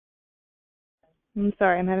I'm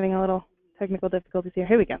sorry, I'm having a little technical difficulties here.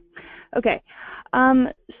 Here we go. Okay,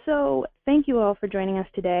 so thank you all for joining us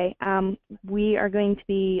today. We are going to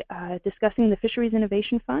be discussing the Fisheries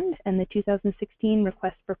Innovation Fund and the 2016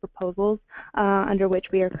 Request for Proposals, under which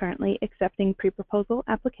we are currently accepting pre-proposal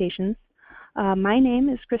applications. My name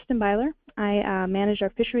is Kristen Byler. I manage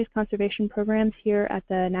our fisheries conservation programs here at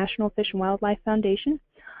the National Fish and Wildlife Foundation,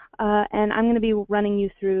 and I'm going to be running you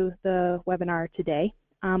through the webinar today.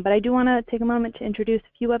 But I do want to take a moment to introduce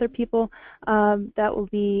a few other people that will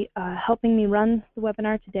be helping me run the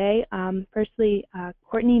webinar today. Firstly,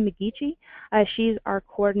 Courtney McGeechee. She's our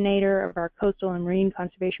coordinator of our coastal and marine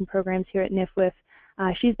conservation programs here at NFWF.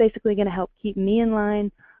 She's basically going to help keep me in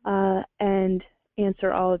line and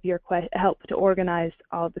answer all of your questions, help to organize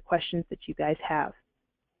all of the questions that you guys have.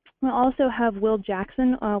 We'll also have Will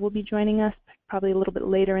Jackson will be joining us probably a little bit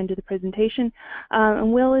later into the presentation.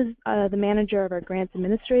 And Will is the manager of our grants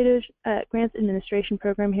administration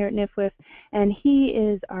program here at NFWF, and he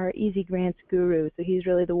is our Easy Grants guru. So he's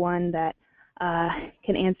really the one that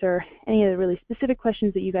can answer any of the really specific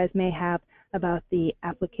questions that you guys may have about the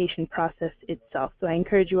application process itself. So I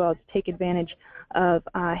encourage you all to take advantage of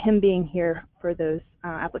him being here for those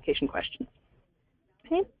application questions.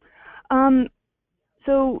 Okay.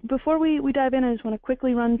 So before we dive in, I just want to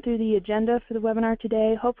quickly run through the agenda for the webinar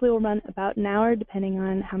today. Hopefully we'll run about an hour, depending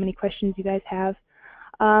on how many questions you guys have.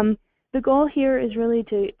 The goal here is really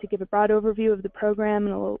to give a broad overview of the program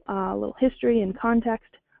and a little history and context,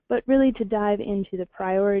 but really to dive into the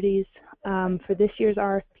priorities for this year's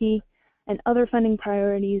RFP and other funding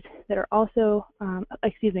priorities that are also,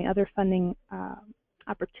 other funding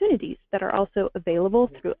opportunities that are also available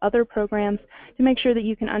through other programs to make sure that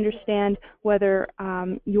you can understand whether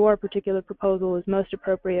your particular proposal is most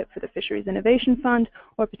appropriate for the Fisheries Innovation Fund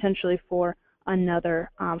or potentially for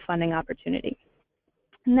another funding opportunity.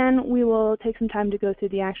 And then we will take some time to go through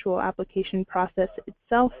the actual application process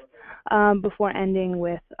itself before ending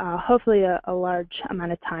with hopefully a large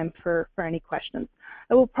amount of time for any questions.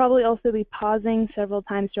 I will probably also be pausing several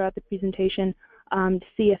times throughout the presentation to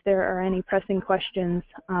see if there are any pressing questions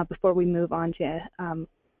before we move on to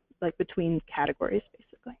like between categories,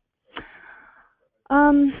 basically.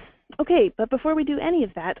 Okay, but before we do any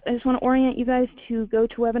of that, I just want to orient you guys to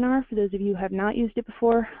GoToWebinar. For those of you who have not used it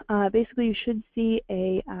before, basically you should see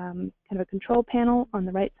a kind of a control panel on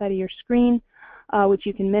the right side of your screen, which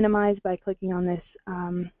you can minimize by clicking on this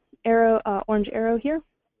orange arrow here.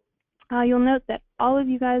 You'll note that all of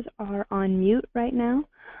you guys are on mute right now.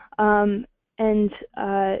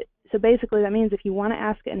 So basically that means if you want to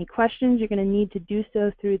ask any questions, you're going to need to do so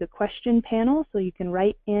through the question panel, so you can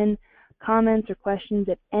write in comments or questions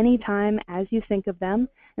at any time as you think of them,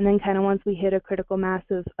 and then kind of once we hit a critical mass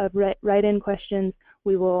of write-in questions,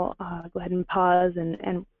 we will go ahead and pause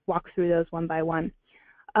and walk through those one by one.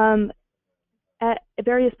 At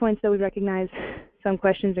various points, though, we recognize some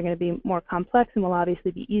questions are going to be more complex and will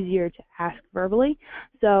obviously be easier to ask verbally.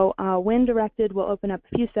 So when directed, we'll open up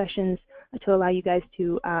a few sessions to allow you guys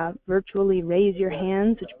to virtually raise your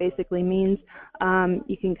hands, which basically means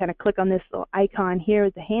you can kind of click on this little icon here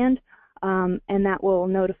with the hand, and that will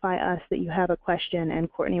notify us that you have a question,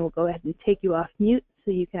 and Courtney will go ahead and take you off mute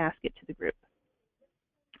so you can ask it to the group.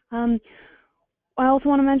 I also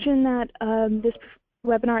want to mention that this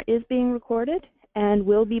webinar is being recorded and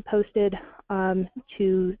will be posted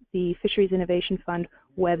to the Fisheries Innovation Fund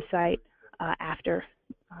website after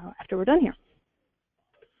we're done here.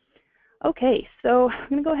 Okay, so I'm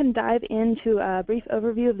going to go ahead and dive into a brief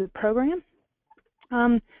overview of the program.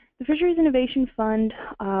 The Fisheries Innovation Fund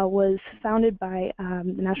was founded by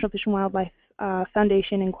the National Fish and Wildlife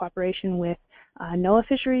Foundation in cooperation with NOAA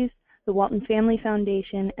Fisheries, the Walton Family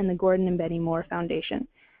Foundation, and the Gordon and Betty Moore Foundation.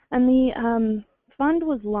 And the fund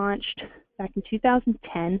was launched back in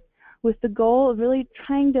 2010 with the goal of really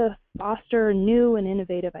trying to foster new and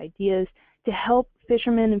innovative ideas to help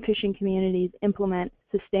fishermen and fishing communities implement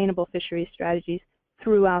sustainable fisheries strategies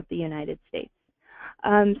throughout the United States.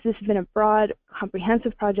 So this has been a broad,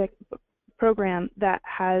 comprehensive program that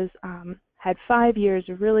has had 5 years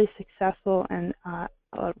of really successful and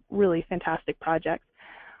really fantastic projects.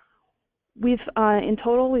 We've in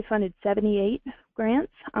total, we funded 78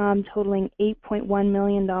 grants, totaling $8.1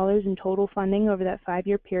 million in total funding over that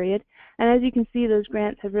 5-year period. And as you can see, those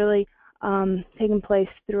grants have really taken place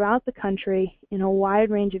throughout the country in a wide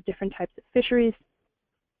range of different types of fisheries.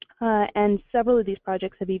 And several of these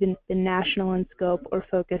projects have even been national in scope or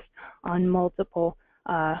focused on multiple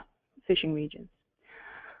fishing regions.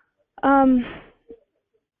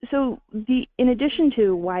 So in addition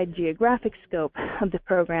to wide geographic scope of the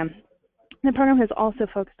program, The program has also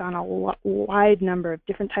focused on a wide number of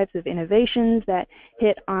different types of innovations that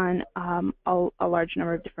hit on a large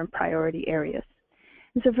number of different priority areas.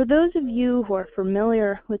 And so for those of you who are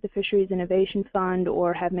familiar with the Fisheries Innovation Fund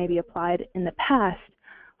or have maybe applied in the past,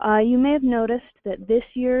 you may have noticed that this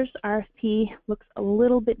year's RFP looks a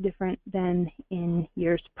little bit different than in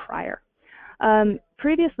years prior.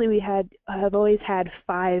 Previously, we have always had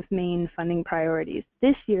 5 main funding priorities.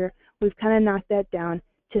 This year, we've kind of knocked that down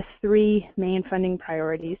to 3 main funding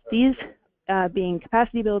priorities, these being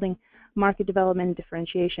capacity building, market development,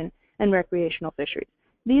 differentiation, and recreational fisheries.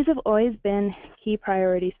 These have always been key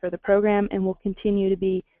priorities for the program and will continue to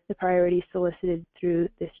be the priorities solicited through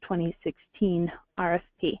this 2016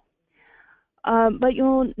 RFP. But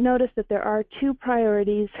you'll notice that there are 2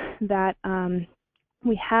 priorities that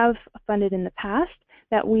we have funded in the past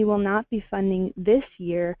that we will not be funding this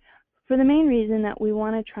year, for the main reason that we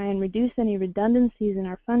want to try and reduce any redundancies in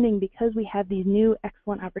our funding because we have these new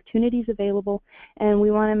excellent opportunities available, and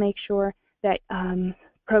we want to make sure that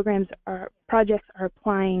projects are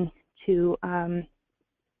applying to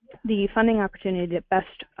the funding opportunity that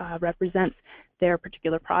best represents their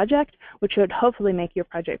particular project, which would hopefully make your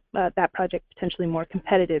project, that project potentially more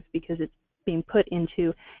competitive because it's being put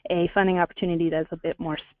into a funding opportunity that's a bit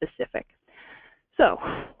more specific. So,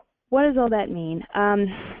 what does all that mean?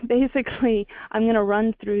 Basically, I'm going to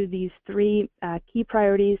run through these 3 key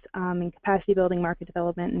priorities in capacity building, market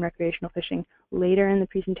development, and recreational fishing later in the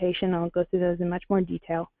presentation. I'll go through those in much more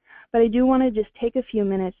detail. But I do want to just take a few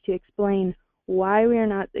minutes to explain why we are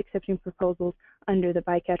not accepting proposals under the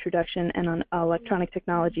bycatch reduction and on electronic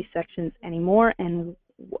technology sections anymore, and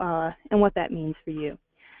what that means for you.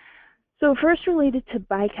 So first, related to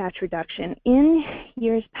bycatch reduction, in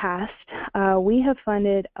years past, we have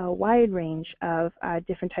funded a wide range of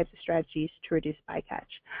different types of strategies to reduce bycatch.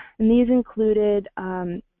 And these included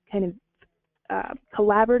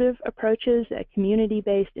collaborative approaches,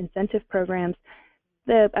 community-based incentive programs.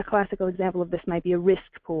 A classical example of this might be a risk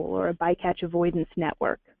pool or a bycatch avoidance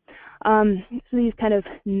network. So these kind of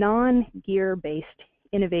non-gear-based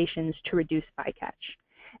innovations to reduce bycatch.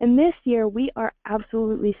 And this year, we are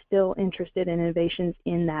absolutely still interested in innovations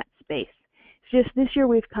in that space. It's just this year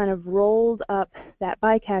we've kind of rolled up that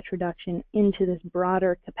bycatch reduction into this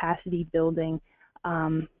broader capacity building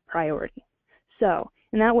priority. So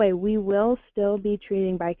in that way, we will still be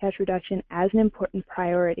treating bycatch reduction as an important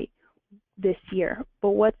priority this year.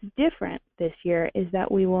 But what's different this year is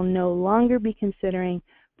that we will no longer be considering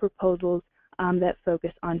proposals that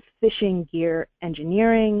focus on fishing gear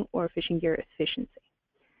engineering or fishing gear efficiency.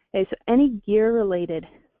 Okay, so any gear-related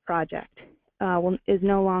project is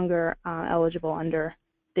no longer eligible under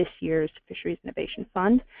this year's Fisheries Innovation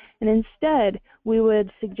Fund, and instead we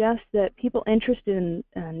would suggest that people interested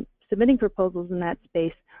in submitting proposals in that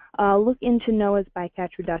space look into NOAA's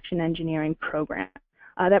bycatch reduction engineering program.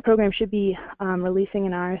 That program should be releasing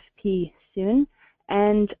an RFP soon,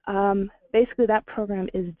 and basically that program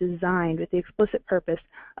is designed with the explicit purpose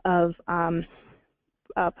of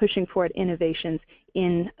pushing forward innovations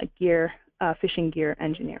in fishing gear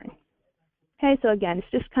engineering. Okay, so again,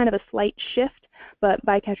 it's just kind of a slight shift, but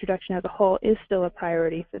bycatch reduction as a whole is still a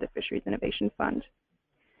priority for the Fisheries Innovation Fund.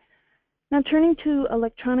 Now turning to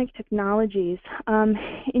electronic technologies,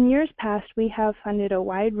 in years past we have funded a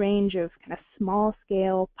wide range of kind of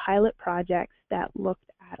small-scale pilot projects that looked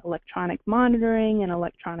at electronic monitoring and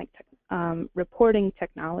electronic reporting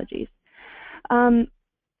technologies.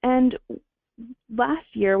 And last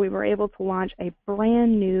year, we were able to launch a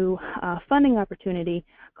brand new funding opportunity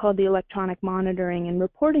called the Electronic Monitoring and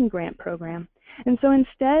Reporting Grant Program. And so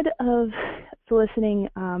instead of soliciting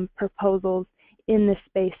proposals in this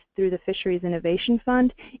space through the Fisheries Innovation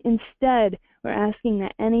Fund, instead we're asking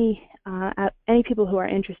that any people who are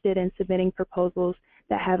interested in submitting proposals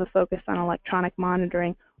that have a focus on electronic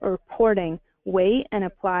monitoring or reporting wait and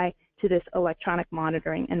apply to this Electronic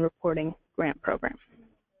Monitoring and Reporting Grant Program.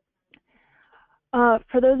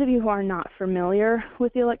 For those of you who are not familiar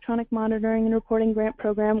with the Electronic Monitoring and Reporting Grant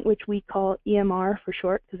Program, which we call EMR for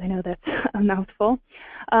short, because I know that's a mouthful.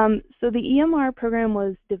 So the EMR program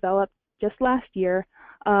was developed just last year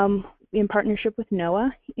in partnership with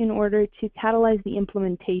NOAA in order to catalyze the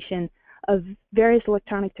implementation of various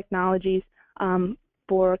electronic technologies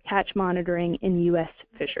for catch monitoring in U.S.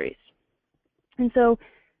 fisheries. And so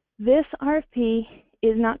this RFP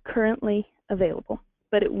is not currently available,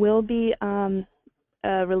 but it will be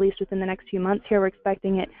released within the next few months. Here we're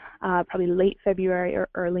expecting it probably late February or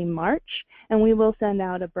early March, and we will send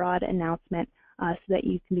out a broad announcement so that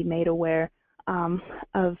you can be made aware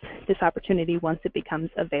of this opportunity once it becomes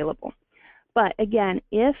available. But again,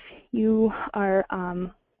 if you are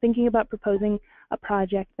thinking about proposing a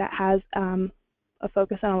project that has a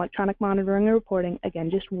focus on electronic monitoring and reporting,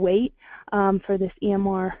 again, just wait for this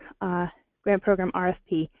EMR grant program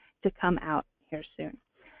RFP to come out here soon.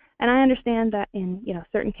 And I understand that in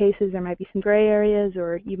certain cases there might be some gray areas,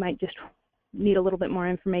 or you might just need a little bit more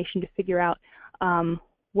information to figure out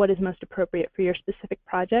what is most appropriate for your specific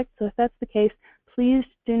project. So if that's the case, please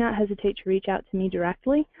do not hesitate to reach out to me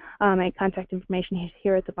directly. My contact information is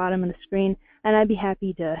here at the bottom of the screen, and I'd be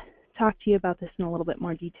happy to talk to you about this in a little bit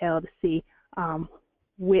more detail to see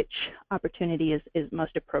which opportunity is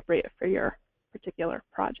most appropriate for your particular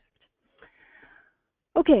project.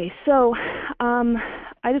 Okay, so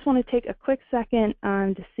I just want to take a quick second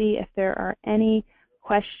to see if there are any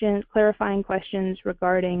questions, clarifying questions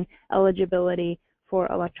regarding eligibility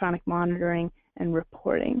for electronic monitoring and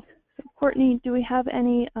reporting. So Courtney, do we have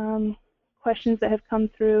any questions that have come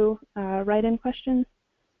through, write-in questions?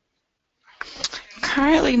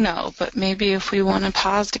 Currently, no, but maybe if we want to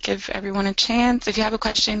pause to give everyone a chance. If you have a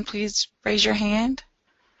question, please raise your hand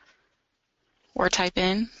or type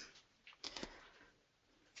in.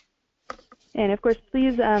 And of course,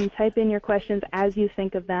 please type in your questions as you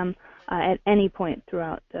think of them at any point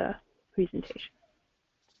throughout the presentation.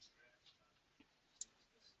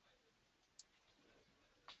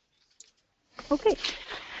 Okay.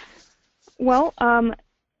 Well,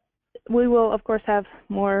 we will of course have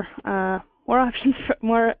more options,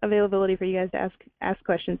 more availability for you guys to ask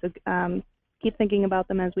questions. So keep thinking about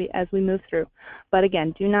them as we move through. But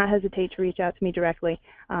again, do not hesitate to reach out to me directly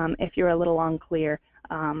if you're a little unclear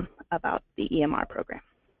about the EMR program.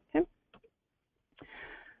 Okay.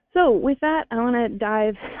 So with that, I want to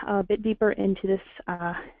dive a bit deeper into this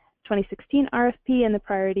 2016 RFP and the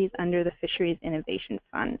priorities under the Fisheries Innovation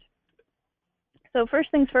Fund. So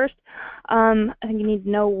first things first, I think you need to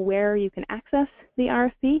know where you can access the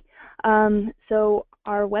RFP. So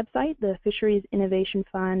our website, the Fisheries Innovation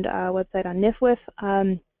Fund website on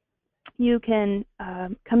NFWF, you can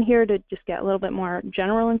come here to just get a little bit more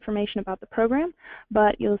general information about the program,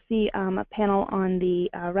 but you'll see a panel on the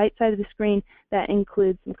right side of the screen that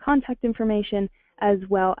includes some contact information as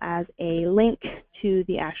well as a link to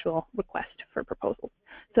the actual request for proposals.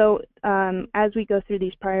 So as we go through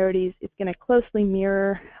these priorities, it's going to closely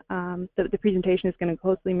mirror, the presentation is going to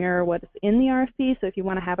closely mirror what's in the RFP, so if you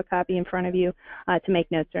want to have a copy in front of you to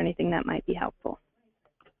make notes or anything, that might be helpful.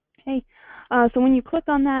 Okay, so when you click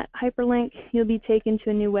on that hyperlink, you'll be taken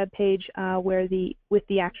to a new web page with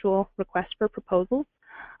the actual request for proposals.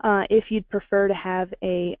 If you'd prefer to have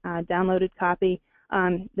a downloaded copy,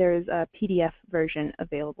 there's a PDF version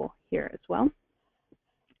available here as well.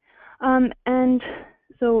 And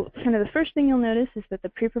so kind of the first thing you'll notice is that the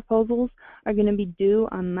pre-proposals are going to be due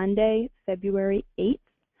on Monday, February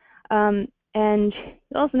 8th. And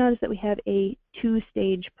you'll also notice that we have a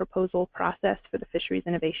two-stage proposal process for the Fisheries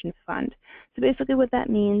Innovation Fund. So basically what that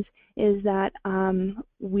means is that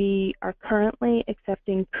we are currently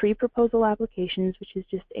accepting pre-proposal applications, which is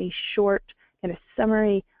just a short kind of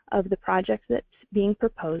summary of the project that's being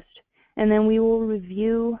proposed. And then we will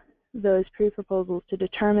review those pre-proposals to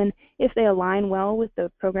determine if they align well with the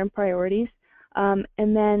program priorities. And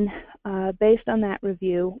then based on that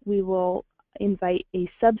review, we will invite a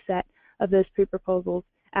subset of those pre-proposals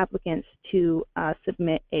applicants to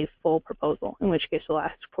submit a full proposal, in which case we'll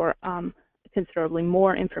ask for considerably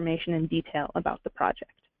more information and detail about the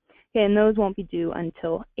project. Okay, and those won't be due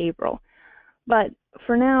until April. But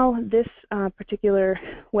for now, this particular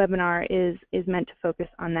webinar is meant to focus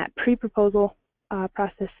on that pre-proposal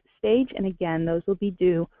process stage, and again, those will be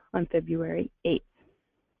due on February 8th.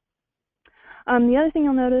 The other thing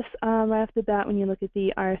you'll notice right off the bat when you look at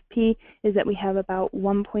the RFP is that we have about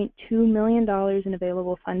 $1.2 million in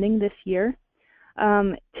available funding this year.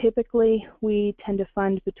 Typically, we tend to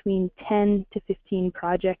fund between 10 to 15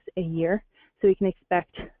 projects a year, so we can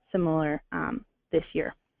expect similar this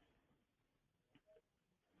year.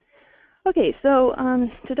 Okay, so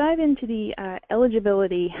to dive into the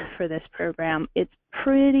eligibility for this program, it's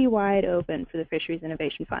pretty wide open for the Fisheries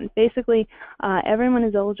Innovation Fund. Basically, everyone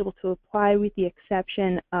is eligible to apply with the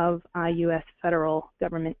exception of U.S. federal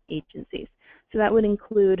government agencies. So that would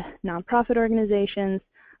include nonprofit organizations,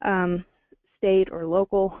 state or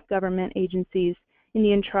local government agencies,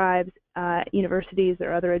 Indian tribes, universities,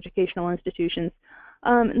 or other educational institutions.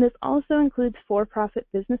 And this also includes for-profit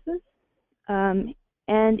businesses.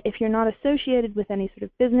 And if you're not associated with any sort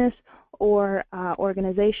of business or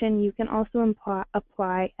organization, you can also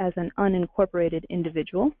apply as an unincorporated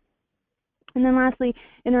individual. And then lastly,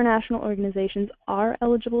 international organizations are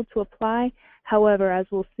eligible to apply. However, as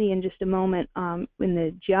we'll see in just a moment in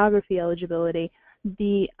the geography eligibility,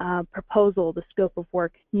 the proposal, the scope of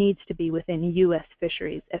work, needs to be within U.S.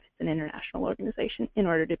 fisheries if it's an international organization in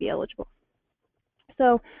order to be eligible.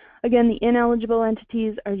 So again, the ineligible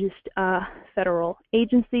entities are just federal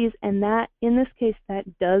agencies, and that, in this case, that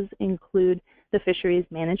does include the fisheries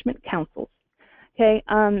management councils. Okay,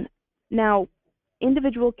 now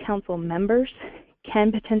individual council members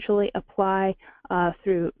can potentially apply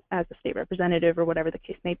through as a state representative or whatever the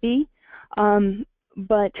case may be,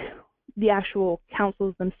 but the actual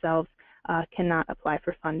councils themselves cannot apply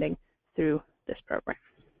for funding through this program.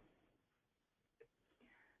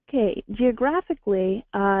 Okay, geographically,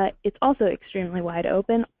 it's also extremely wide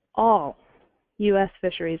open. All U.S.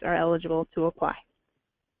 fisheries are eligible to apply.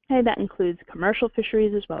 Okay, that includes commercial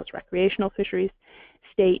fisheries as well as recreational fisheries,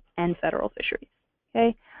 state and federal fisheries.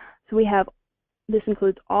 Okay, so this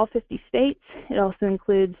includes all 50 states. It also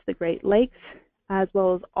includes the Great Lakes as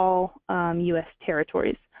well as all U.S.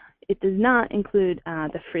 territories. It does not include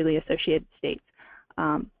the freely associated states.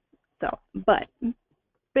 But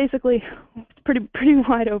basically, it's pretty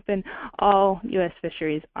wide open. All U.S.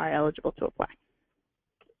 fisheries are eligible to apply.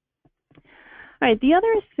 All right, the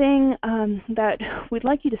other thing that we'd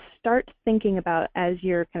like you to start thinking about as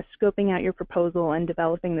you're kind of scoping out your proposal and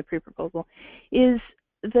developing the pre-proposal is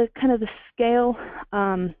the scale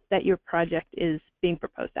that your project is being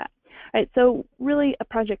proposed at. All right, so really a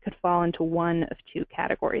project could fall into one of two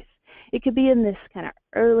categories. It could be in this kind of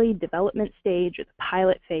early development stage or the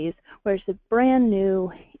pilot phase where it's a brand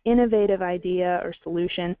new innovative idea or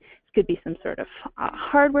solution. It could be some sort of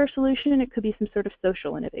hardware solution. It could be some sort of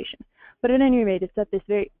social innovation. But at any rate, it's at this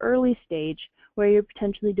very early stage where you're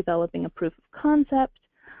potentially developing a proof of concept.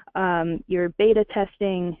 You're beta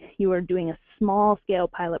testing. You are doing a small scale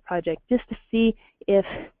pilot project just to see if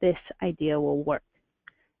this idea will work.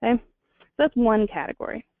 Okay? So that's one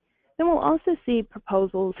category. Then we'll also see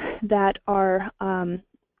proposals that are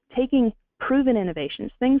taking proven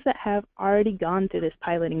innovations, things that have already gone through this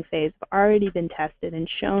piloting phase, have already been tested and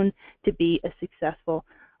shown to be a successful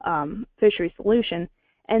fishery solution,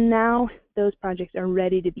 and now those projects are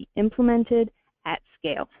ready to be implemented at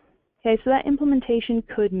scale. Okay, so that implementation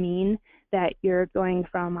could mean that you're going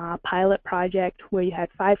from a pilot project where you had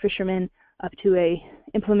 5 fishermen up to a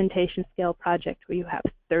implementation scale project where you have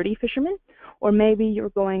 30 fishermen, or maybe you're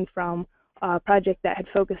going from a project that had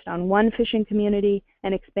focused on 1 fishing community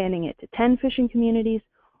and expanding it to 10 fishing communities,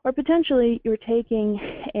 or potentially you're taking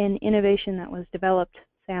an innovation that was developed,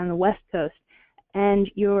 say, on the West Coast, and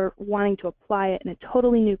you're wanting to apply it in a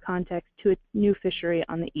totally new context to a new fishery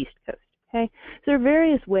on the East Coast. Okay? So there are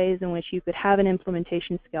various ways in which you could have an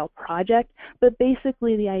implementation scale project, but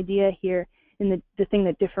basically the idea here and the thing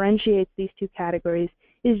that differentiates these two categories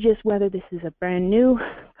is just whether this is a brand new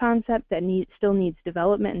concept that still needs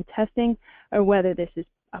development and testing, or whether this is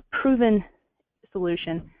a proven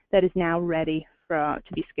solution that is now ready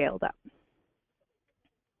to be scaled up.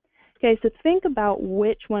 Okay, so think about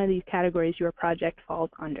which one of these categories your project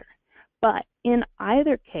falls under. But in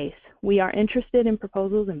either case, we are interested in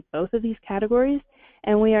proposals in both of these categories,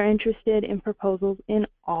 and we are interested in proposals in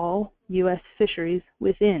all U.S. fisheries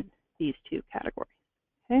within these two categories.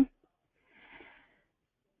 Okay?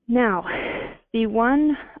 Now, the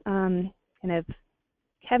one kind of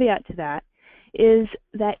caveat to that is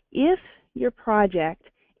that if your project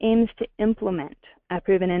aims to implement a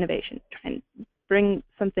proven innovation, try and bring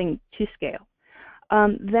something to scale,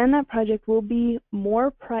 then that project will be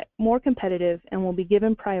more competitive and will be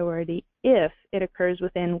given priority if it occurs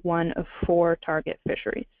within one of 4 target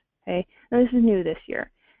fisheries. Okay? Now, this is new this year.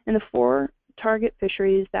 And the 4 target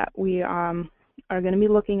fisheries that we are going to be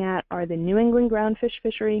looking at are the New England groundfish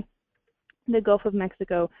fishery, the Gulf of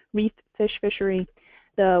Mexico reef fish fishery,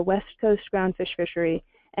 the West Coast groundfish fishery,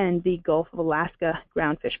 and the Gulf of Alaska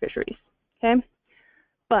groundfish fisheries. Okay?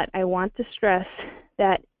 But I want to stress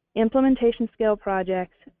that implementation scale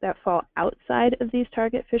projects that fall outside of these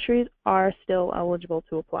target fisheries are still eligible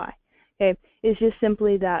to apply. Okay? It's just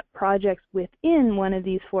simply that projects within one of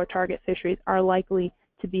these 4 target fisheries are likely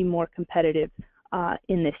to be more competitive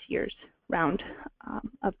in this year's round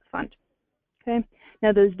of the fund. Okay?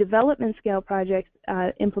 Now, those development scale projects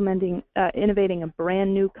innovating a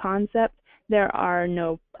brand new concept, there are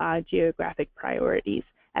no geographic priorities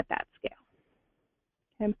at that scale.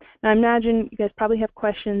 Okay? Now, I imagine you guys probably have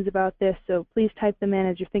questions about this, so please type them in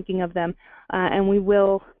as you're thinking of them, and we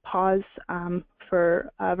will pause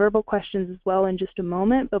for verbal questions as well in just a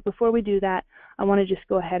moment. But before we do that, I want to just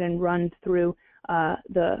go ahead and run through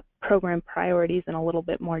the program priorities in a little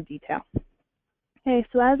bit more detail. Okay,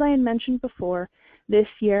 so as I had mentioned before, this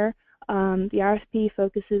year the RFP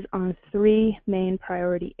focuses on 3 main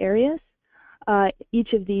priority areas.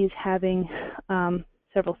 each of these having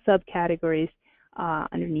several subcategories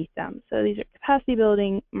underneath them. So these are capacity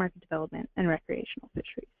building, market development, and recreational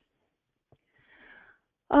fisheries.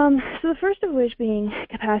 So the first of which being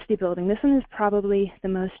capacity building. This one is probably the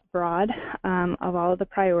most broad of all of the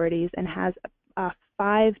priorities and has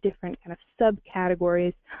 5 different kind of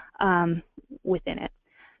subcategories within it.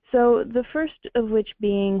 So the first of which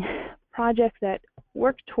being projects that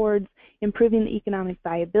work towards improving the economic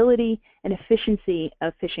viability and efficiency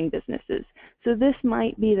of fishing businesses. So this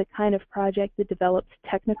might be the kind of project that develops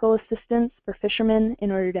technical assistance for fishermen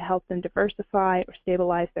in order to help them diversify or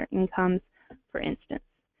stabilize their incomes, for instance.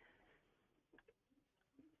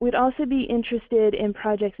 We'd also be interested in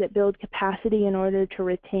projects that build capacity in order to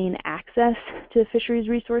retain access to fisheries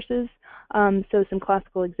resources. So some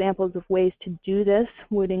classical examples of ways to do this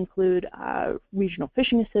would include regional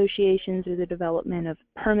fishing associations or the development of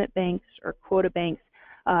permit banks or quota banks,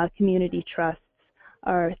 community trusts,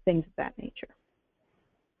 or things of that nature.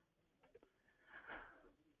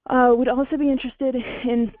 We'd also be interested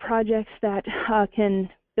in projects that can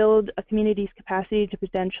build a community's capacity to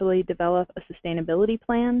potentially develop a sustainability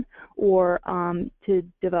plan or to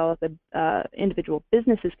develop an individual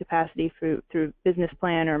business's capacity through business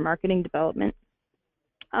plan or marketing development.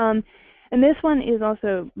 And this one is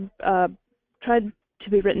also tried to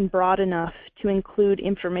be written broad enough to include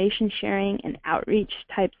information sharing and outreach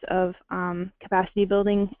types of capacity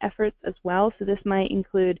building efforts as well. So this might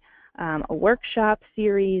include a workshop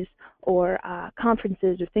series or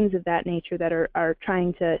conferences or things of that nature that are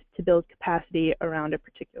trying to build capacity around a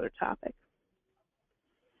particular topic.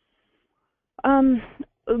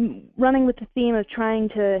 Running with the theme of trying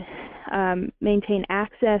to maintain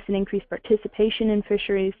access and increase participation in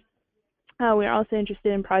fisheries, we're also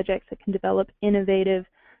interested in projects that can develop innovative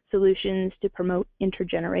solutions to promote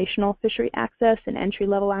intergenerational fishery access and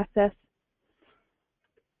entry-level access.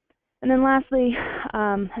 And then lastly,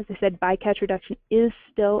 as I said, bycatch reduction is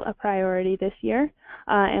still a priority this year,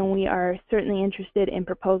 and we are certainly interested in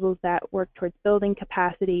proposals that work towards building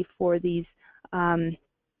capacity for these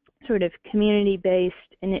sort of community-based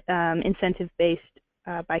and incentive-based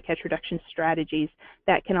bycatch reduction strategies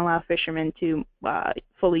that can allow fishermen to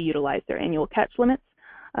fully utilize their annual catch limits.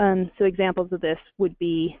 So examples of this would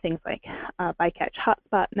be things like bycatch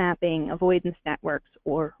hotspot mapping, avoidance networks,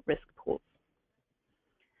 or risk pools.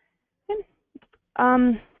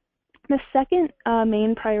 The second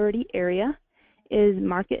main priority area is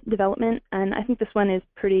market development, and I think this one is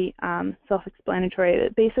pretty self-explanatory.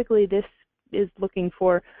 Basically, this is looking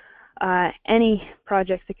for any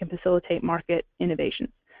projects that can facilitate market innovations.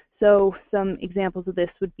 So some examples of this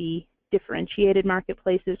would be differentiated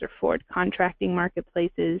marketplaces or forward contracting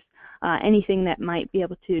marketplaces, anything that might be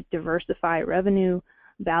able to diversify revenue,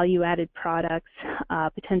 value-added products,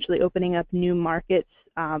 potentially opening up new markets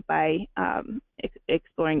by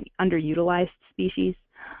exploring underutilized species.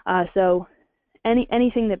 So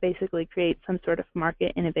anything that basically creates some sort of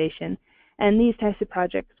market innovation. And these types of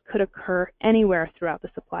projects could occur anywhere throughout the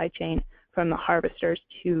supply chain, from the harvesters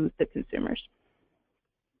to the consumers.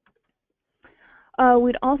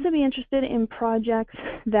 We'd also be interested in projects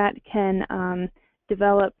that can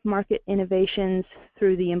develop market innovations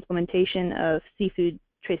through the implementation of seafood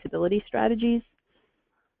traceability strategies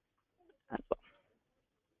as well.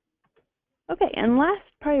 Okay, and last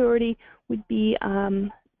priority would be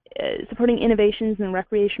supporting innovations in the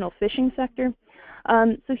recreational fishing sector.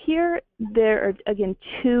 So here there are, again,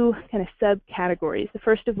 2 kind of subcategories, the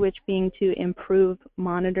first of which being to improve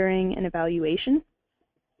monitoring and evaluation.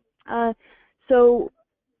 So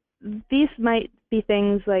these might be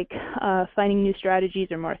things like finding new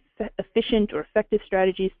strategies or more efficient or effective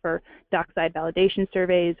strategies for dockside validation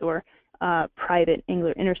surveys or private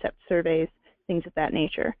angler intercept surveys, things of that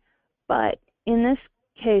nature. But in this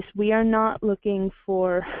case, we are not looking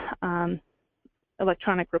for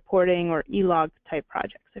electronic reporting or e-log type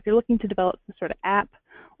projects. If you're looking to develop some sort of app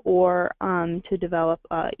or to develop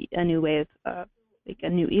a new way of like a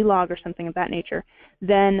new e-log or something of that nature,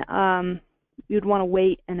 then you'd want to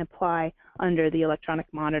wait and apply under the electronic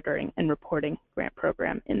monitoring and reporting grant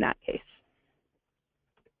program in that case.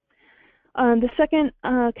 The second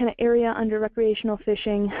kind of area under recreational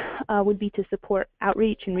fishing would be to support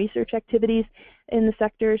outreach and research activities in the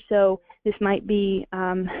sector. So this might be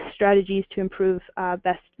strategies to improve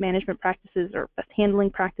best management practices or best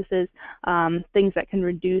handling practices, things that can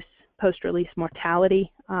reduce post-release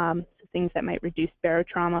mortality, so things that might reduce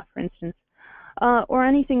barotrauma, for instance, or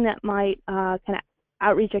anything that might kind of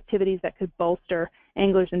outreach activities that could bolster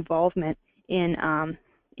anglers' involvement in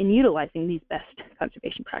utilizing these best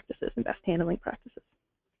conservation practices and best handling practices.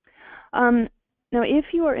 Now, if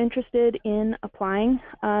you are interested in applying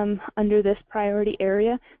under this priority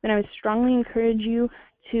area, then I would strongly encourage you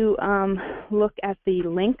to look at the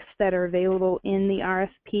links that are available in the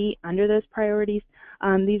RFP under those priorities.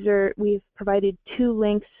 We've provided 2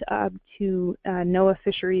 links to NOAA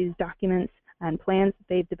Fisheries documents and plans that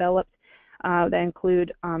they've developed that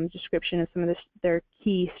include description of some of their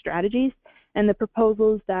key strategies and the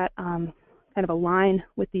proposals that kind of align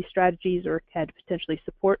with these strategies or could potentially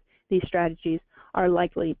support these strategies are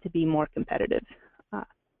likely to be more competitive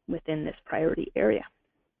within this priority area.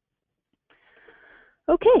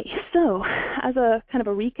 Okay, so as a kind of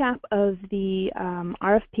a recap of the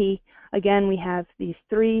RFP, again, we have these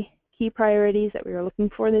 3 key priorities that we are looking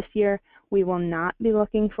for this year. We will not be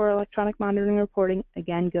looking for electronic monitoring and reporting.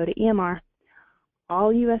 Again, go to EMR.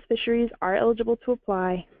 All U.S. fisheries are eligible to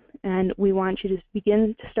apply, and we want you to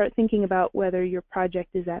begin to start thinking about whether your project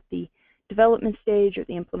is at the development stage or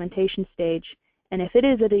the implementation stage. And if it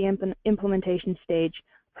is at the implementation stage,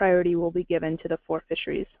 priority will be given to the 4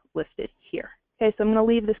 fisheries listed here. Okay, so I'm going to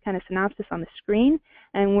leave this kind of synopsis on the screen,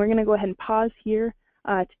 and we're going to go ahead and pause here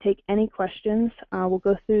to take any questions. We'll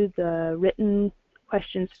go through the written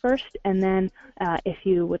questions first, and then if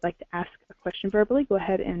you would like to ask a question verbally, go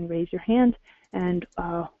ahead and raise your hand, and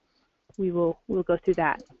we'll go through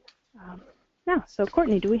that. Now, so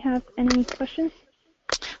Courtney, do we have any questions?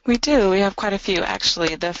 We do. We have quite a few,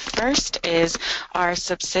 actually. The first is, are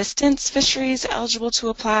subsistence fisheries eligible to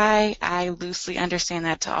apply? I loosely understand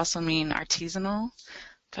that to also mean artisanal,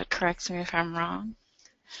 but correct me if I'm wrong.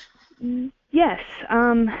 Yes.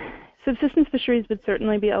 Subsistence fisheries would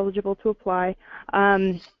certainly be eligible to apply.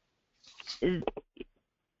 I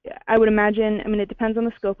would imagine, I mean, it depends on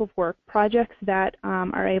the scope of work. Projects that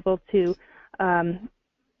are able to,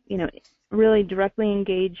 really directly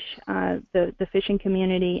engage the fishing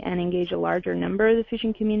community and engage a larger number of the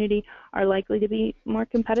fishing community are likely to be more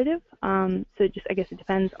competitive. So I guess it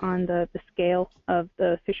depends on the scale of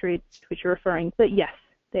the fishery to which you're referring. But yes,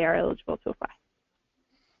 they are eligible to apply.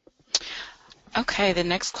 Okay, the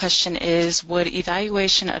next question is, would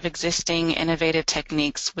evaluation of existing innovative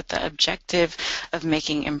techniques with the objective of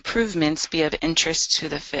making improvements be of interest to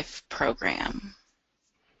the FIF program?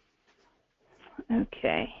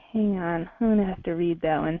 Okay, hang on. I'm going to have to read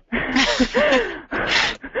that one.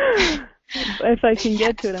 If I can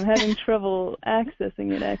get to it, I'm having trouble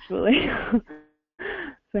accessing it, actually.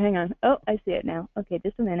 So hang on. Oh, I see it now. Okay,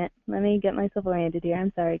 just a minute. Let me get myself oriented here.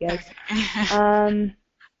 I'm sorry, guys.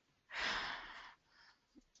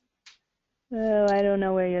 Oh, I don't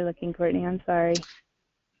know where you're looking, Courtney. I'm sorry.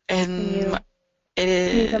 And it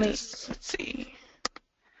is, let's see.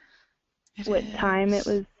 What time it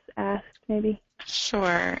was asked, maybe?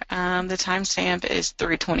 Sure. The timestamp is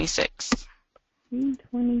 3:26.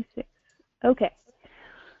 3:26. Okay.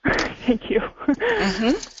 Thank you.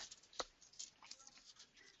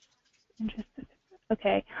 Interesting.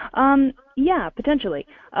 Okay. Yeah, potentially.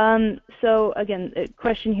 So again, the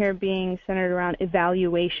question here being centered around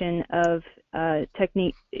evaluation of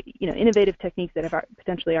technique, innovative techniques that have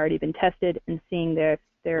potentially already been tested and seeing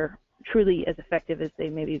they're truly as effective as they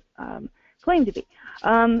maybe claim to be.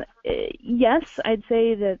 Yes, I'd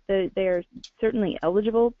say that they are certainly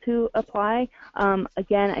eligible to apply.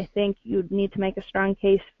 Again, I think you'd need to make a strong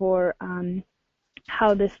case for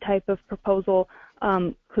how this type of proposal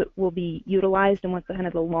will be utilized and what the kind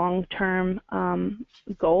of the long-term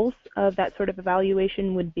goals of that sort of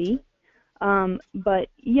evaluation would be. But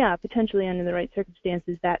yeah, potentially under the right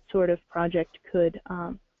circumstances, that sort of project could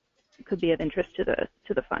be of interest to the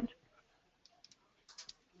fund.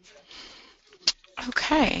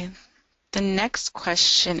 Okay. The next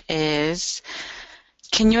question is,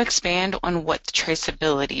 can you expand on what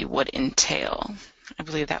traceability would entail? I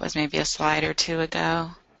believe that was maybe a slide or two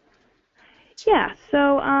ago. Yeah,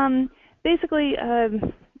 so basically,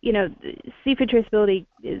 seafood traceability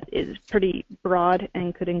is pretty broad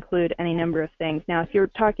and could include any number of things. Now, if you're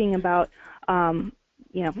talking about,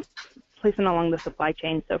 placement along the supply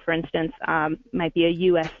chain, so for instance, might be a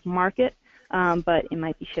U.S. market, but it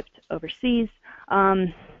might be shipped overseas,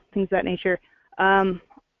 things of that nature.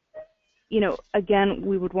 Again,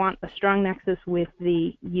 we would want a strong nexus with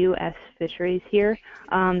the U.S. fisheries here.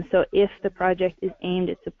 So if the project is aimed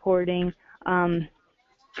at supporting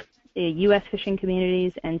U.S. fishing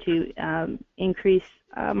communities and to increase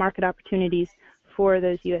market opportunities for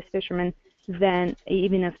those U.S. fishermen, then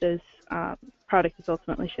even if those product is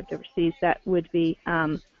ultimately shipped overseas, that would be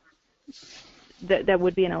that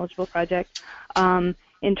would be an eligible project.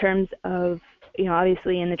 In terms of,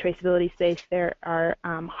 obviously in the traceability space, there are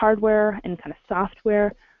hardware and kind of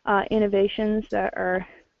software innovations that are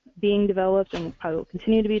being developed and probably will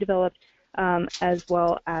continue to be developed as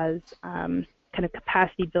well as kind of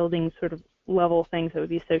capacity building sort of level things that would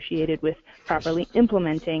be associated with properly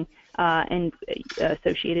implementing and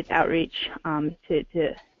associated outreach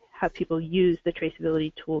to have people use the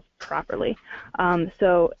traceability tools properly.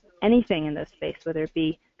 So anything in this space, whether it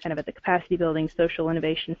be kind of at the capacity building, social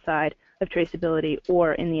innovation side of traceability,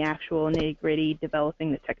 or in the actual nitty-gritty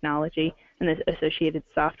developing the technology and the associated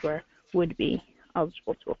software, would be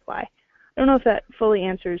eligible to apply. I don't know if that fully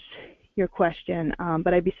answers your question,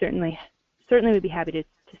 but I'd be certainly would be happy to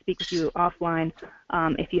speak with you offline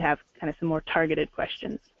if you have kind of some more targeted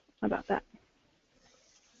questions about that.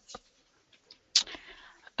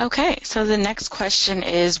 Okay, so the next question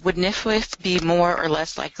is, would NFWF be more or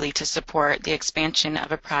less likely to support the expansion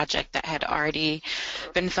of a project that had already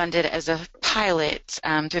been funded as a pilot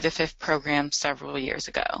through the FIF program several years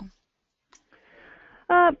ago?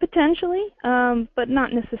 Potentially, but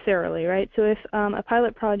not necessarily, right? So if a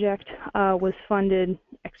pilot project was funded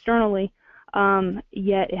externally,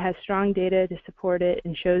 yet it has strong data to support it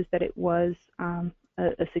and shows that it was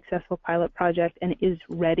a successful pilot project and is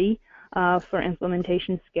ready for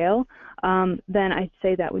implementation scale, then I'd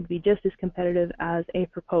say that would be just as competitive as a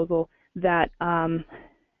proposal that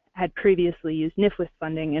had previously used NFWF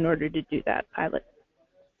funding in order to do that pilot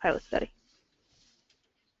study.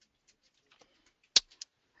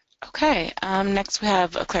 Okay, next we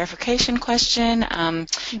have a clarification question.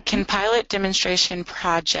 Can pilot demonstration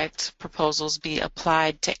project proposals be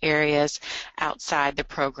applied to areas outside the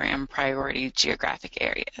program priority geographic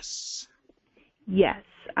areas? Yes.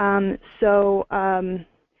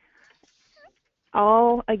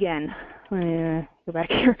 Again, let me go back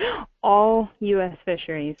here. All U.S.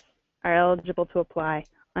 fisheries are eligible to apply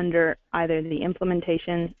under either the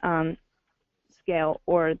implementation scale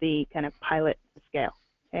or the kind of pilot scale.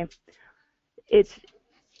 Okay,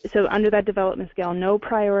 so under that development scale, no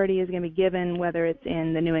priority is going to be given whether it's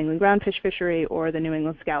in the New England groundfish fishery or the New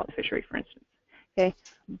England scallop fishery, for instance. Okay,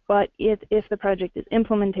 but if the project is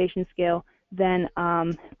implementation scale, then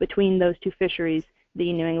between those two fisheries,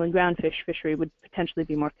 the New England groundfish fishery would potentially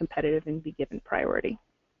be more competitive and be given priority.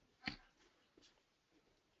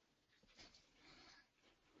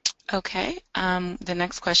 Okay, the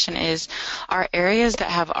next question is, are areas that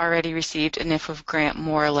have already received a NFWF grant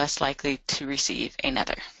more or less likely to receive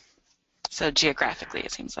another? So geographically,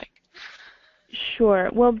 it seems like. Sure.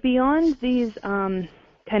 Well, beyond these kind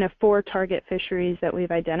of 4 target fisheries that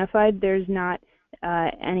we've identified, there's not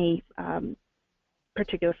any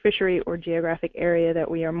particular fishery or geographic area that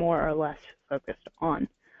we are more or less focused on.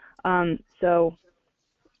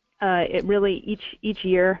 It really, each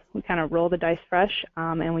year we kind of roll the dice fresh,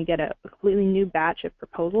 and we get a completely new batch of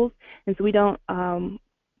proposals, and so we don't,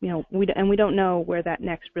 we don't know where that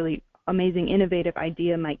next really amazing, innovative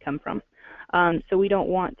idea might come from. So we don't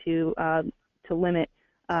want to limit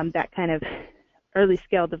that kind of early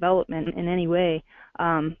scale development in any way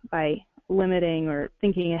by limiting or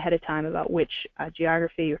thinking ahead of time about which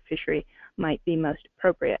geography or fishery might be most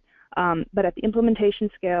appropriate. But at the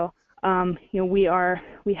implementation scale,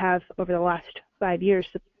 we have over the last 5 years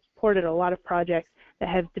supported a lot of projects that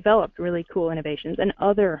have developed really cool innovations, and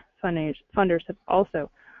other funders have also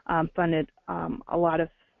funded a lot of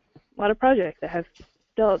projects that have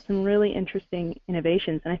developed some really interesting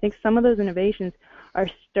innovations. And I think some of those innovations are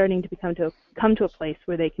starting to come to a place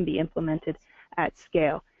where they can be implemented at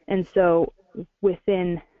scale. And so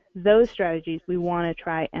within those strategies, we want to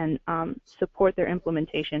try and support their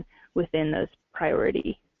implementation within those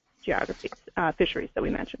priority geographies, fisheries that we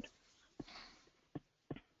mentioned.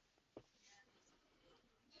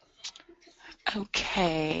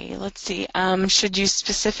 Okay, let's see. Should you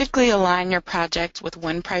specifically align your project with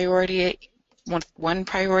one priority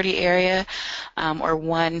area or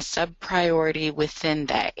one sub-priority within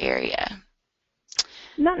that area?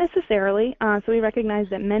 Not necessarily. So we recognize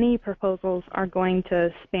that many proposals are going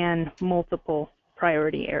to span multiple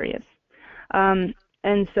priority areas. And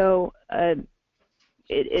so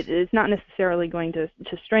it is not necessarily going to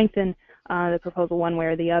strengthen the proposal one way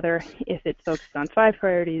or the other if it's focused on 5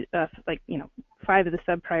 priorities, 5 of the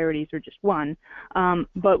sub-priorities or just one.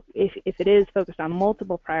 But if it is focused on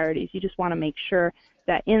multiple priorities, you just want to make sure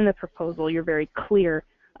that in the proposal you're very clear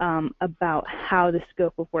about how the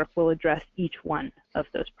scope of work will address each one of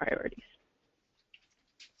those priorities.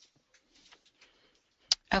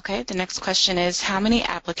 Okay, the next question is, how many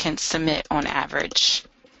applicants submit on average?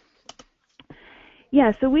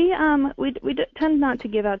 Yeah, so we tend not to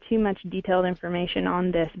give out too much detailed information on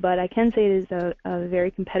this, but I can say it is a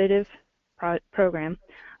very competitive program.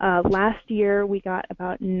 Last year we got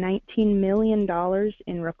about $19 million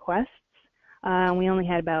in requests. We only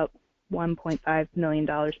had about $1.5 million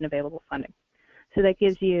in available funding. So that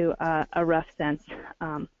gives you a rough sense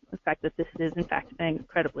of the fact that this is, in fact, an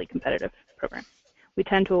incredibly competitive program. We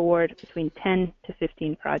tend to award between 10 to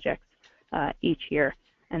 15 projects each year,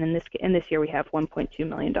 and in this year we have $1.2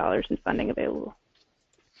 million in funding available.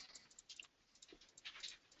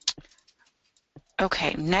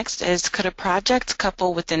 Okay, next is, could a project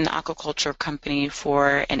couple within the aquaculture company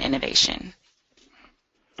for an innovation?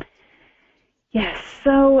 Yes,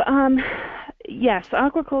 so yes,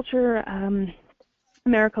 aquaculture,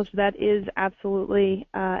 mariculture, that is absolutely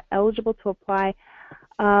eligible to apply,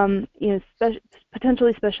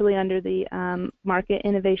 potentially especially under the market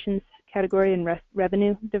innovations category and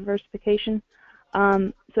revenue diversification.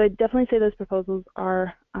 So I'd definitely say those proposals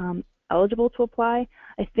are eligible to apply.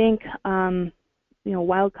 I think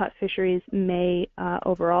wild-caught fisheries may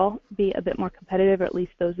overall be a bit more competitive, or at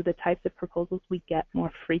least those are the types of proposals we get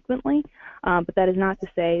more frequently. But that is not to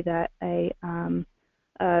say that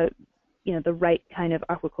the right kind of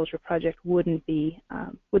aquaculture project wouldn't be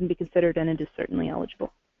considered, and it is certainly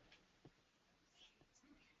eligible.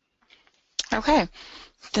 Okay.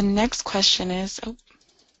 The next question is,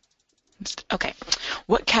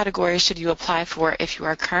 what category should you apply for if you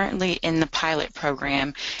are currently in the pilot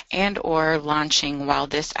program and or launching while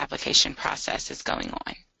this application process is going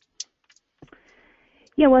on?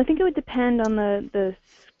 Yeah, well, I think it would depend on the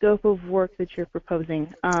scope of work that you're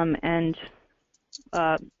proposing, and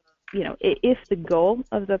if the goal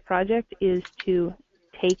of the project is to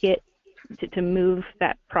take it to move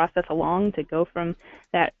that process along, to go from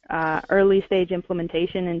that early stage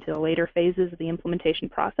implementation into the later phases of the implementation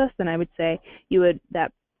process, then I would say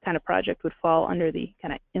that kind of project would fall under the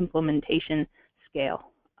kind of implementation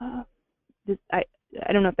scale. I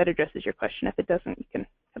don't know if that addresses your question. If it doesn't, you can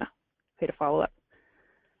kind of pay to follow up.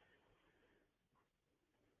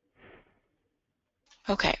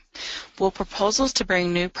 Okay. Will proposals to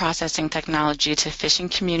bring new processing technology to fishing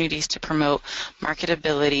communities to promote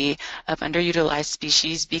marketability of underutilized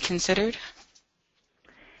species be considered?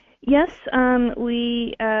 Yes,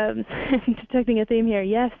 we detecting a theme here.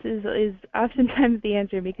 Yes is oftentimes the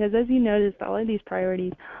answer, because as you noticed, all of these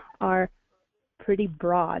priorities are pretty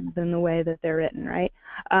broad than the way that they're written, right?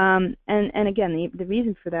 And again, the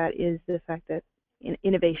reason for that is the fact that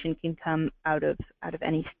innovation can come out of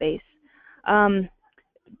any space.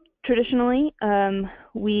 Traditionally,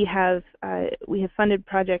 we have funded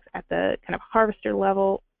projects at the kind of harvester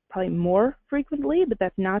level probably more frequently, but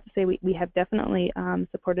that's not to say we have definitely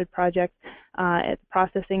supported projects at the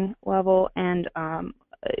processing level and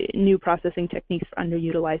new processing techniques for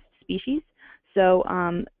underutilized species. So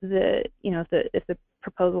if the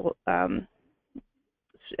proposal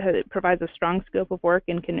provides a strong scope of work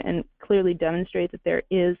and can clearly demonstrate that there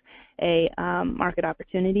is a market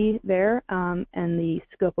opportunity there, and the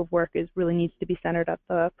scope of work really needs to be centered at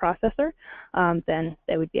the processor, then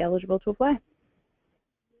they would be eligible to apply.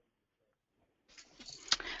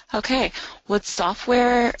 Okay. Would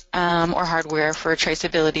software or hardware for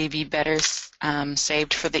traceability be better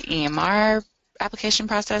saved for the EMR application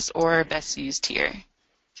process or best used here?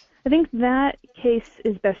 I think that case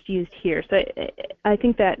is best used here. So I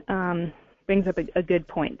think that brings up a good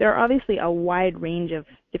point. There are obviously a wide range of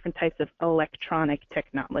different types of electronic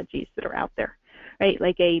technologies that are out there, right?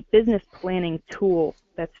 Like a business planning tool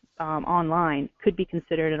that's online could be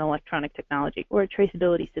considered an electronic technology, or a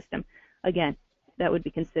traceability system. Again, that would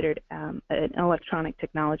be considered an electronic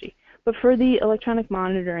technology. But for the electronic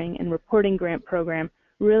monitoring and reporting grant program,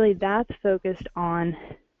 really that's focused on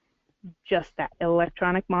just that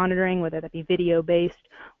electronic monitoring, whether that be video-based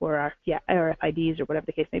or RFIDs or whatever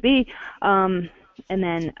the case may be, and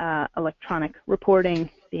then electronic reporting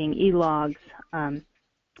being e-logs,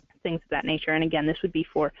 things of that nature. And again, this would be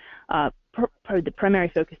for the primary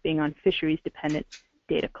focus being on fisheries-dependent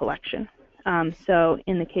data collection. So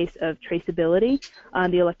in the case of traceability,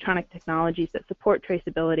 the electronic technologies that support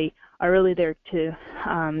traceability are really there to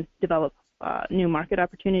develop new market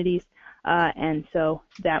opportunities, and so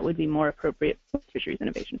that would be more appropriate for the Fisheries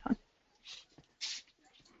Innovation Fund.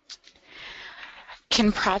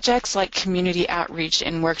 Can projects like community outreach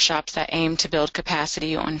and workshops that aim to build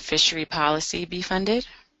capacity on fishery policy be funded?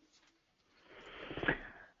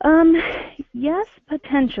 Yes,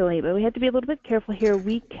 potentially, but we have to be a little bit careful here.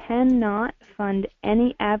 We cannot fund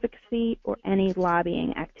any advocacy or any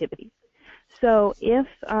lobbying activities. So if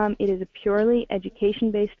it is a purely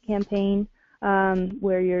education-based campaign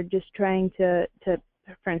where you're just trying to,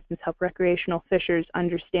 for instance, help recreational fishers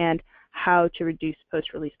understand how to reduce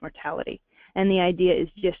post-release mortality, and the idea is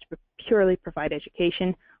just to purely provide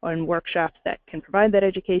education, or in workshops that can provide that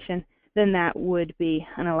education, then that would be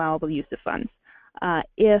an allowable use of funds.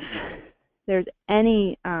 if there's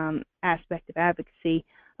any aspect of advocacy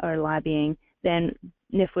or lobbying, then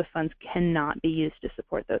NFWF funds cannot be used to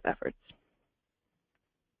support those efforts.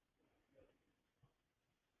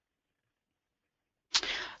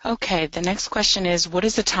 Okay, the next question is, what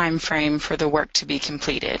is the time frame for the work to be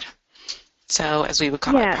completed? So, as we would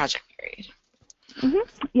call it, project period.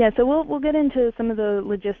 Yeah, so we'll get into some of the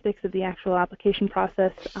logistics of the actual application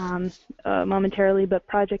process momentarily, but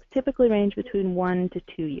projects typically range between 1 to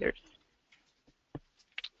 2 years.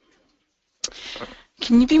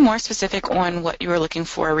 Can you be more specific on what you are looking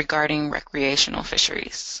for regarding recreational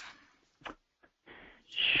fisheries?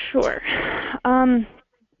 Sure.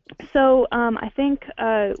 So I think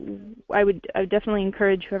I would definitely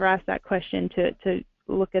encourage whoever asked that question to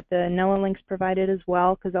look at the NOAA links provided as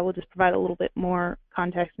well, because I will just provide a little bit more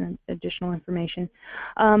context and additional information.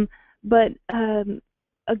 But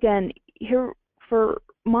again, here for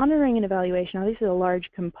monitoring and evaluation, obviously a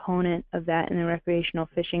large component of that in the recreational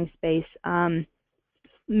fishing space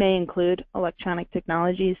may include electronic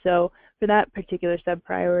technology. So for that particular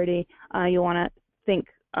sub-priority, you'll want to think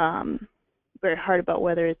very hard about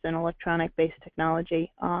whether it's an electronic-based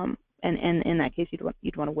technology, and in that case, you'd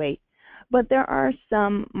want to wait. But there are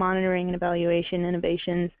some monitoring and evaluation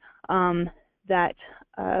innovations that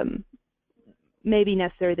may be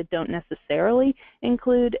necessary that don't necessarily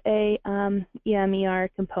include a EMER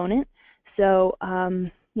component. So,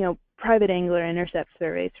 you know, private angler intercept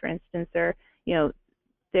surveys, for instance, there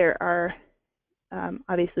are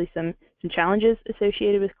obviously some challenges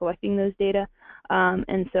associated with collecting those data,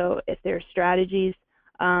 and so if there are strategies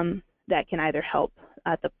that can either help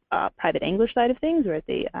at the private angler side of things or at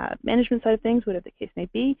the management side of things, whatever the case may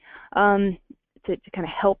be, to kind of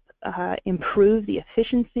help improve the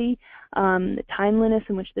efficiency, the timeliness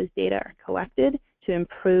in which those data are collected to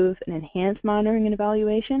improve and enhance monitoring and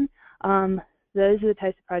evaluation, those are the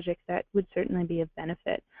types of projects that would certainly be of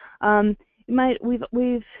benefit.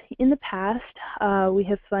 We've in the past we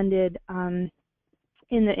have funded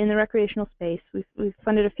in the recreational space. We've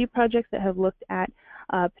funded a few projects that have looked at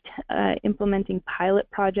implementing pilot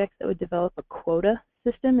projects that would develop a quota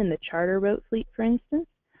system in the charter boat fleet, for instance.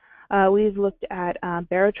 We've looked at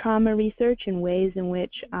barotrauma research and ways in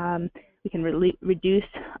which we can reduce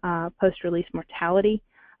post-release mortality.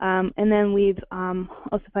 And then we've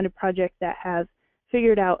also funded projects that have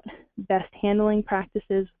figured out best handling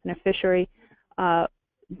practices within a fishery, done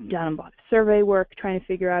a lot of survey work, trying to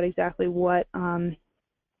figure out exactly what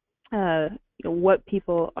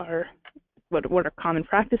people are, what are common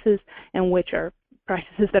practices, and which are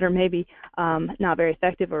practices that are maybe not very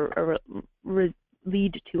effective or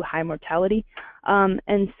lead to high mortality, and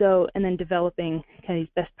then developing kind of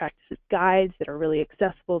these best practices guides that are really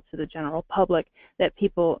accessible to the general public, that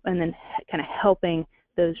people, and then kind of helping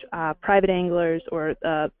those private anglers or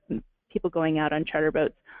people going out on charter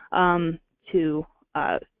boats to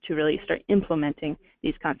really start implementing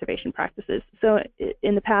these conservation practices. So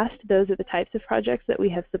in the past, those are the types of projects that we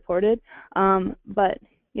have supported, but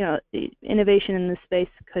you know, innovation in this space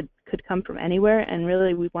could come from anywhere, and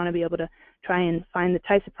really we want to be able to try and find the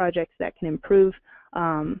types of projects that can improve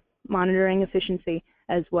monitoring efficiency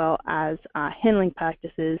as well as handling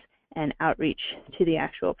practices and outreach to the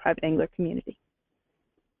actual private angler community.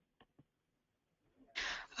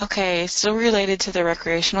 Okay, still related to the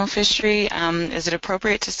recreational fishery, is it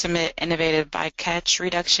appropriate to submit innovative bycatch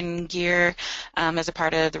reduction gear as a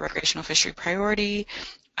part of the recreational fishery priority?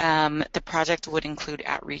 The project would include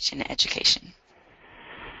outreach and education.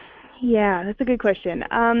 Yeah, that's a good question.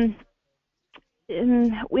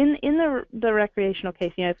 In the recreational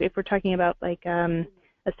case, you know, if we're talking about like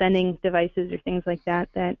ascending devices or things like that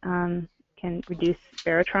that can reduce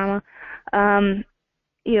barotrauma,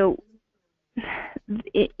 you know,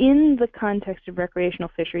 in the context of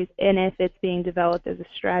recreational fisheries, and if it's being developed as a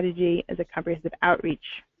strategy, as a comprehensive outreach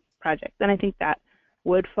project, then I think that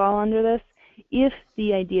would fall under this. If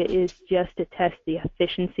the idea is just to test the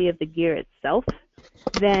efficiency of the gear itself,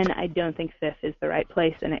 then I don't think FIF is the right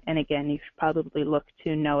place, and again, you should probably look to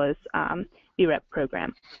NOAA's BREP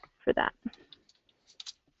program for that.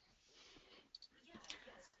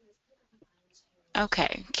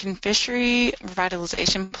 Okay, can fishery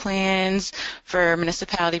revitalization plans for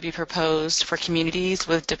municipality be proposed for communities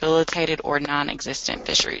with debilitated or non-existent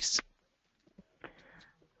fisheries?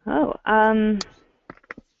 Oh,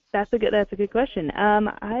 that's a good question.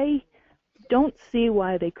 I don't see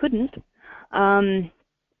why they couldn't. You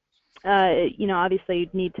know, obviously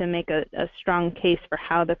you'd need to make a strong case for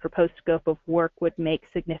how the proposed scope of work would make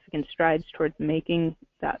significant strides towards making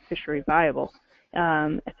that fishery viable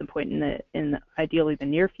at some point in the ideally the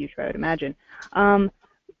near future, I would imagine.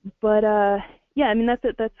 But Yeah, I mean, that's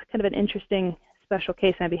kind of an interesting special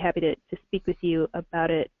case, and I'd be happy to speak with you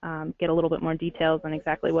about it, get a little bit more details on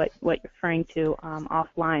exactly what you're referring to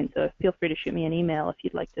offline. So feel free to shoot me an email if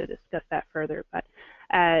you'd like to discuss that further. But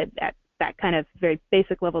at that kind of very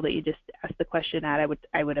basic level that you just asked the question at,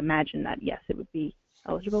 I would imagine that yes, it would be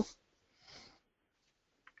eligible.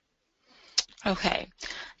 Okay.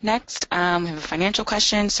 Next, we have a financial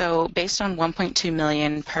question. So based on 1.2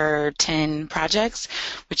 million per 10 projects,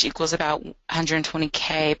 which equals about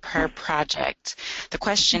 120K per project, the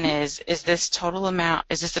question is this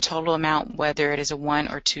the total amount whether it is a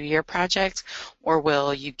 1 or 2 year project, or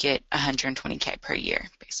will you get 120K per year,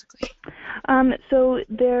 basically? So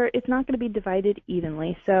it's not going to be divided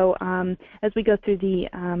evenly. So as we go through the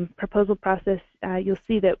proposal process, you'll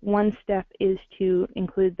see that one step is to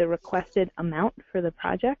include the requested amount for the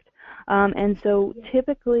project. And so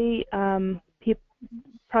typically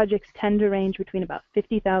projects tend to range between about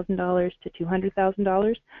 $50,000 to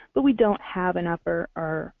 $200,000, but we don't have an upper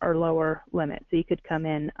or lower limit. So you could come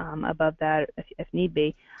in above that if need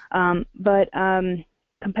be. But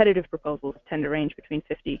competitive proposals tend to range between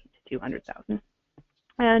 50 to 200,000,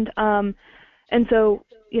 and so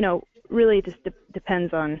really it just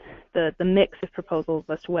depends on the mix of proposals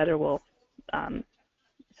as to whether we'll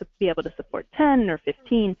be able to support 10 or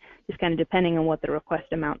 15, just kind of depending on what the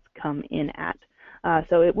request amounts come in at.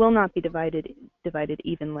 So it will not be divided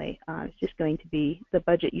evenly. It's just going to be the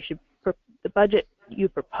budget you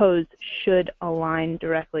propose should align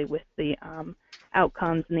directly with the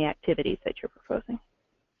outcomes and the activities that you're proposing.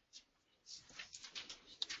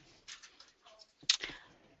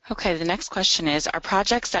 Okay, the next question is, are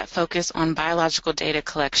projects that focus on biological data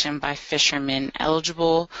collection by fishermen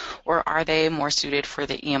eligible, or are they more suited for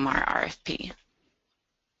the EMR RFP?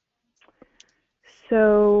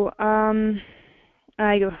 So,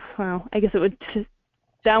 I guess it would.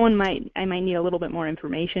 That one I might need a little bit more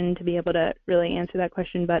information to be able to really answer that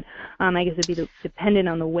question, but I guess it'd be dependent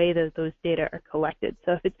on the way that those data are collected.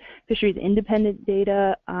 So if it's fisheries independent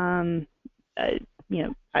data, then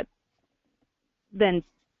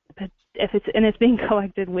if it's being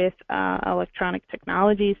collected with electronic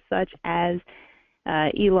technologies such as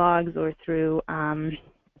e-logs or through some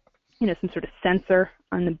sort of sensor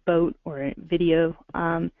on the boat or video,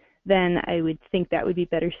 then I would think that would be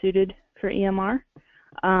better suited for EMR.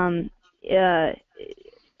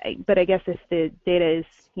 But I guess if the data is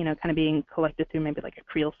kind of being collected through maybe like a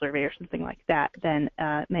creel survey or something like that, then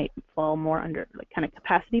it might fall more under like kind of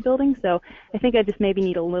capacity building. So I think I just maybe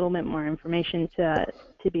need a little bit more information to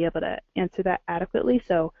be able to answer that adequately.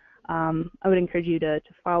 So I would encourage you to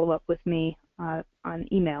follow up with me on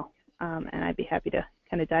email, and I'd be happy to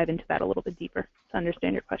kind of dive into that a little bit deeper to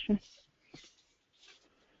understand your question.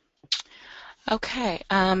 Okay,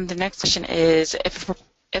 the next question is,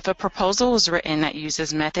 if a proposal is written that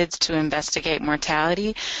uses methods to investigate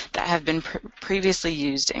mortality that have been previously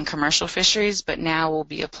used in commercial fisheries but now will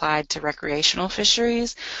be applied to recreational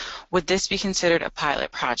fisheries, would this be considered a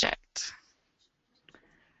pilot project?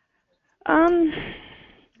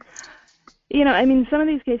 I mean, some of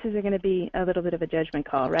these cases are going to be a little bit of a judgment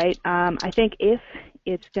call, right? I think if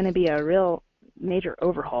it's going to be a real major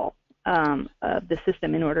overhaul of the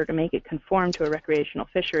system in order to make it conform to a recreational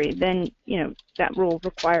fishery, then that will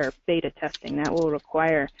require beta testing. That will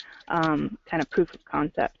require kind of proof of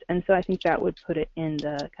concept, and so I think that would put it in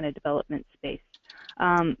the kind of development space.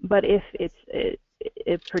 But if it's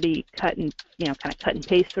a pretty cut and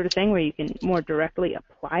paste sort of thing where you can more directly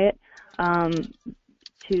apply it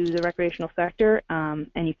to the recreational sector,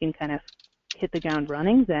 and you can kind of hit the ground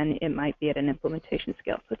running, then it might be at an implementation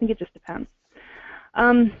scale. So I think it just depends.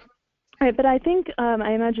 All right, but I think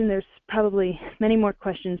I imagine there's probably many more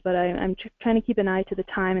questions, but I'm trying to keep an eye to the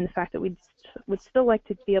time and the fact that we would still like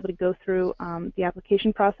to be able to go through the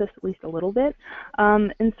application process at least a little bit.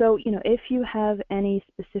 And so, if you have any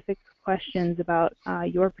specific questions about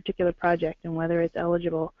your particular project and whether it's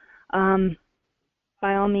eligible,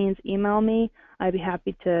 by all means, email me. I'd be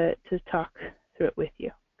happy to talk through it with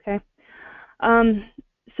you. Okay.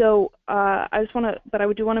 So I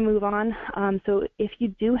do want to move on. So if you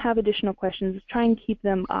do have additional questions, try and keep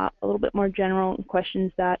them a little bit more general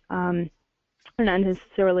questions that are not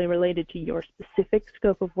necessarily related to your specific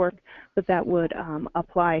scope of work, but that would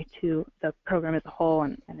apply to the program as a whole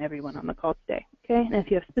and everyone on the call today. Okay, and if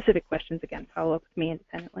you have specific questions, again, follow up with me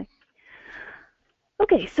independently.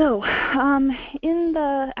 Okay, so in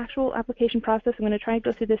the actual application process, I'm going to try and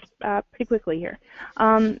go through this pretty quickly here.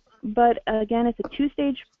 But again, it's a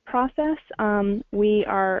two-stage process. We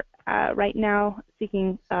are right now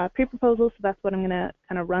seeking pre-proposals, so that's what I'm going to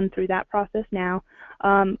kind of run through that process now.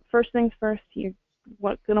 First things first, you're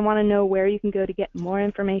going to want to know where you can go to get more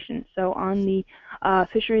information. So on the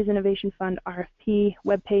Fisheries Innovation Fund RFP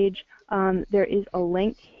webpage, there is a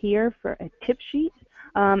link here for a tip sheet.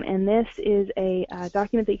 And this is a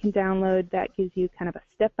document that you can download that gives you kind of a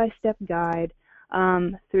step-by-step guide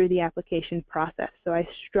through the application process. So I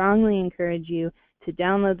strongly encourage you to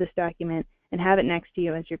download this document and have it next to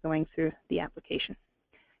you as you're going through the application.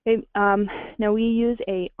 Okay, now we use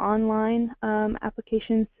an online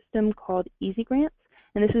application system called Easy Grants,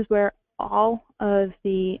 and this is where all of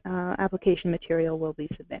the application material will be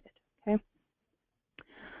submitted. Okay.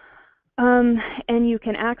 And you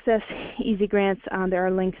can access Easy Grants. There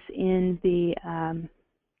are links in the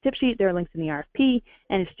tip sheet, there are links in the RFP,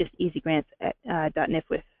 and it's just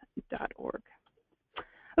easygrants.nfwf.org.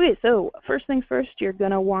 Okay, so first things first, you're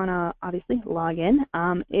going to want to obviously log in.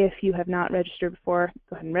 If you have not registered before,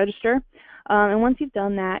 go ahead and register. And once you've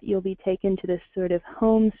done that, you'll be taken to this sort of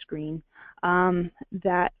home screen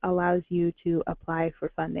that allows you to apply for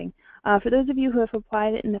funding. For those of you who have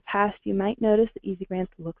applied it in the past, you might notice that Easy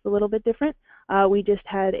Grants looks a little bit different. We just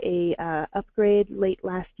had a upgrade late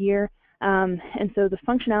last year, and so the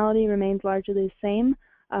functionality remains largely the same,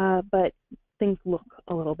 but things look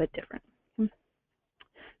a little bit different.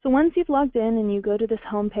 So once you've logged in and you go to this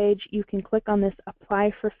home page, you can click on this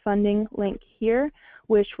Apply for Funding link here,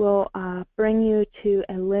 which will bring you to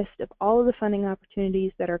a list of all of the funding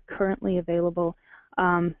opportunities that are currently available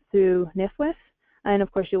through NFWF. And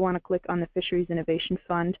of course, you'll want to click on the Fisheries Innovation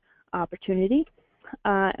Fund opportunity.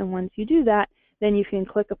 And once you do that, then you can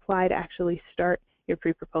click Apply to actually start your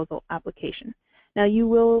pre-proposal application. Now you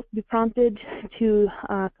will be prompted to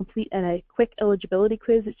complete a quick eligibility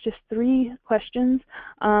quiz. It's just 3 questions.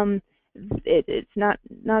 It's not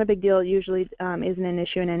a big deal. It usually isn't an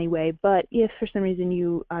issue in any way, but if for some reason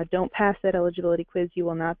you don't pass that eligibility quiz, you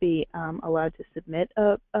will not be allowed to submit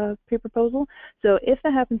a pre-proposal. So if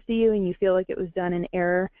that happens to you and you feel like it was done in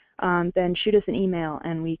error, then shoot us an email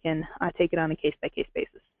and we can take it on a case-by-case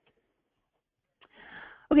basis.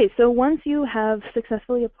 Okay, so once you have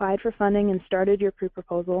successfully applied for funding and started your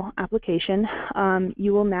pre-proposal application,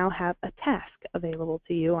 you will now have a task available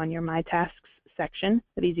to you on your My Tasks section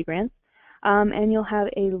of Easy Grants, and you'll have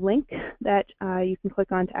a link that you can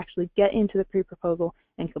click on to actually get into the pre-proposal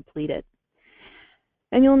and complete it.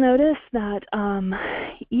 And you'll notice that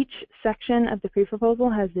each section of the pre-proposal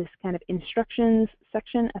has this kind of instructions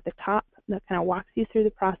section at the top that kind of walks you through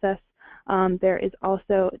the process. There is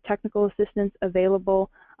also technical assistance available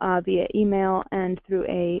via email and through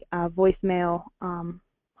a voicemail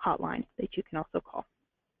hotline that you can also call.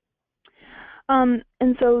 And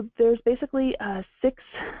so there's basically 6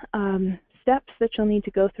 steps that you'll need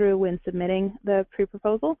to go through when submitting the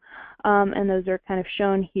pre-proposal, and those are kind of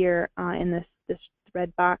shown here in this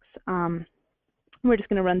red box. We're just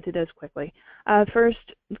going to run through those quickly.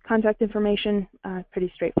 First, contact information,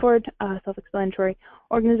 pretty straightforward, self-explanatory.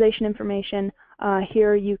 Organization information,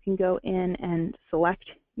 here you can go in and select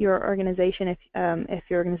your organization. If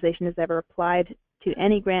your organization has ever applied to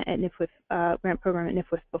any grant at NFWF, grant program at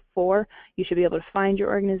NFWF before, you should be able to find your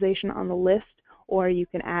organization on the list, or you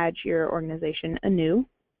can add your organization anew.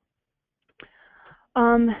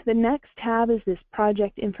 The next tab is this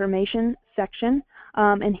project information section,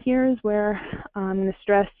 and here's where I'm going to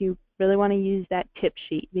stress you really want to use that tip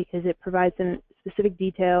sheet because it provides some specific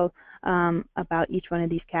detail about each one of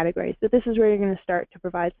these categories. So this is where you're going to start to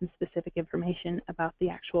provide some specific information about the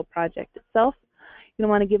actual project itself. You're going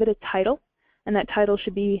to want to give it a title, and that title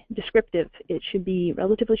should be descriptive. It should be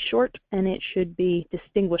relatively short, and it should be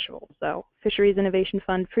distinguishable. So Fisheries Innovation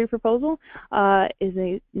Fund pre-proposal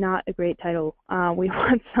is not a great title. We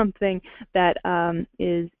want something that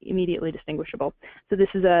is immediately distinguishable. So this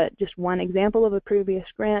is just one example of a previous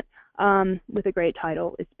grant with a great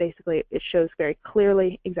title. It's basically, it shows very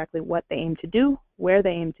clearly exactly what they aim to do, where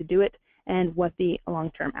they aim to do it, and what the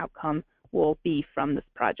long-term outcome will be from this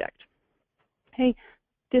project. Okay.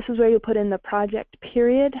 This is where you put in the project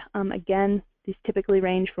period. Again, these typically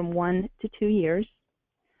range from 1 to 2 years.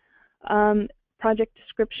 Project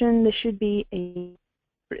description, this should be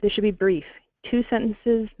brief, 2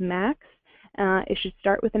 sentences max. It should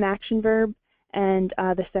start with an action verb, and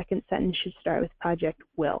the second sentence should start with project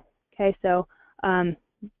will. Okay, so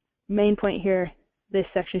main point here, this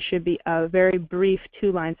section should be a very brief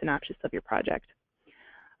 2-line synopsis of your project.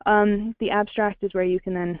 The abstract is where you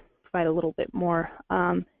can then provide a little bit more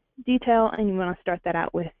detail, and you want to start that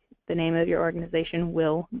out with the name of your organization,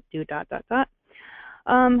 will do ...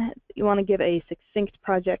 You want to give a succinct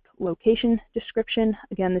project location description.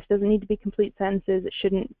 Again, this doesn't need to be complete sentences. It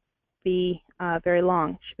shouldn't be very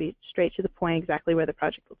long. It should be straight to the point, exactly where the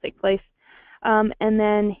project will take place. And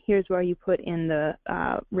then here's where you put in the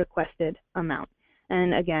requested amount.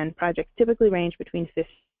 And again, projects typically range between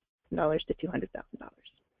 $50,000 to $200,000.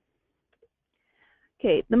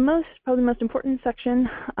 Okay, probably the most important section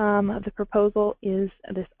of the proposal is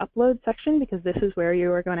this upload section, because this is where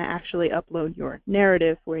you are going to actually upload your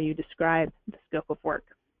narrative where you describe the scope of work.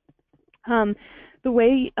 The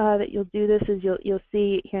way that you'll do this is you'll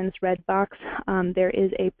see here in this red box, there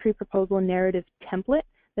is a pre-proposal narrative template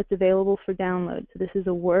that's available for download. So this is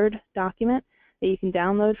a Word document that you can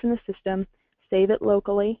download from the system, save it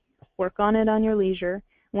locally, work on it on your leisure.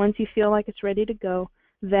 Once you feel like it's ready to go,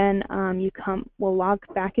 then we'll log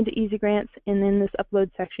back into EasyGrants, and in this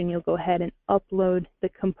upload section, you'll go ahead and upload the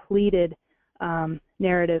completed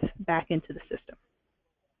narrative back into the system.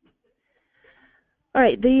 All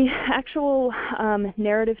right, the actual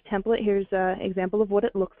narrative template, here's an example of what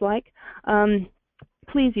it looks like.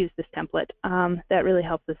 Please use this template. That really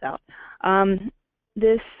helps us out.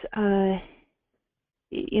 The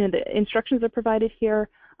instructions are provided here,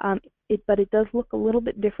 but it does look a little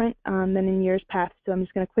bit different than in years past, so I'm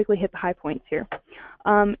just going to quickly hit the high points here.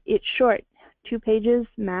 It's short, 2 pages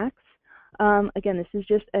max. Again, this is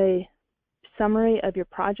just a summary of your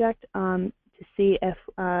project to see if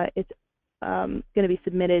it's going to be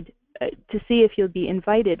submitted, to see if you'll be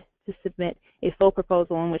invited to submit a full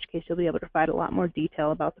proposal, in which case you'll be able to provide a lot more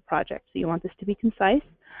detail about the project. So you want this to be concise.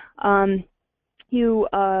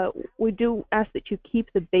 We do ask that you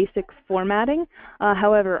keep the basic formatting.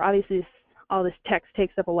 However, obviously all this text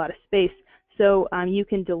takes up a lot of space, so you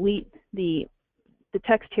can delete the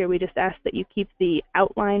text here. We just ask that you keep the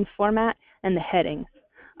outline format and the headings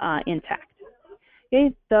intact.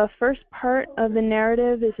 Okay, the first part of the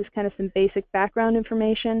narrative is just kind of some basic background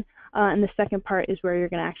information, and the second part is where you're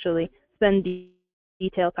going to actually spend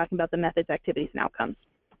detail talking about the methods, activities, and outcomes.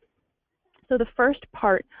 So the first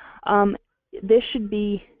part, this should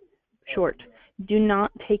be short. Do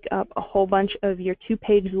not take up a whole bunch of your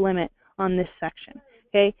 2-page limit on this section.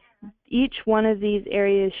 Okay, each one of these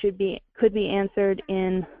areas could be answered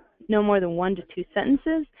in no more than 1 to 2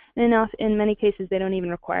 sentences, and in many cases they don't even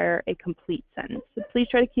require a complete sentence. So please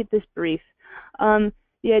try to keep this brief.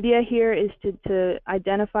 The idea here is to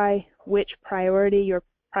identify which priorities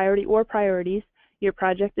your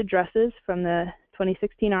project addresses from the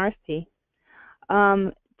 2016 RFP,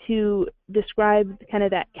 to describe kind of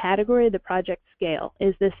that category, the project scale.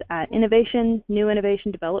 Is this at innovation, new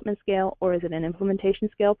innovation development scale, or is it an implementation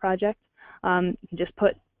scale project? You can just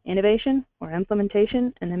put innovation or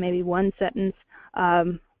implementation, and then maybe 1 sentence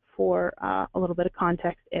for a little bit of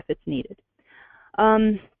context if it's needed.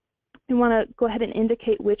 You want to go ahead and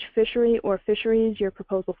indicate which fishery or fisheries your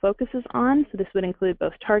proposal focuses on. So this would include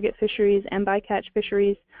both target fisheries and bycatch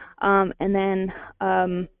fisheries. And then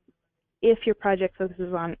if your project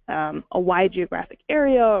focuses on a wide geographic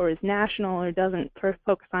area or is national or doesn't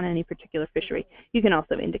focus on any particular fishery, you can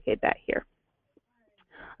also indicate that here.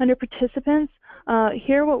 Under participants,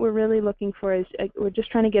 here what we're really looking for is we're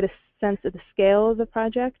just trying to get a sense of the scale of the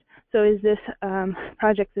project. So is this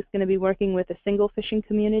project that's going to be working with a single fishing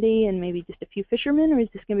community and maybe just a few fishermen, or is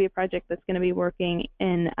this going to be a project that's going to be working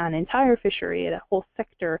in an entire fishery at a whole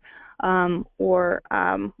sector, or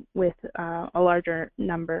with a larger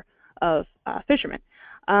number of fishermen?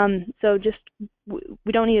 So just,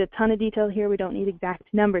 we don't need a ton of detail here, we don't need exact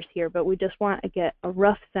numbers here, but we just want to get a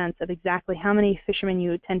rough sense of exactly how many fishermen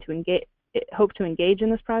you tend to hope to engage in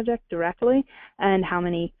this project directly, and how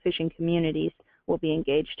many fishing communities will be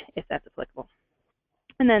engaged if that's applicable.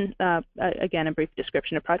 And then again, a brief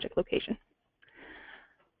description of project location.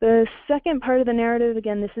 The second part of the narrative,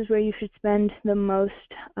 again, this is where you should spend the most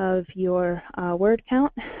of your word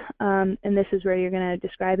count, and this is where you're going to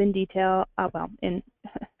describe in detail, well, in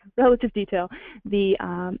relative detail, the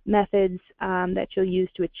methods that you'll use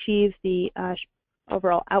to achieve the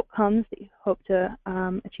overall outcomes that you hope to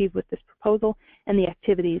achieve with this proposal, and the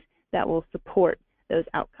activities that will support those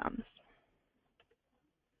outcomes.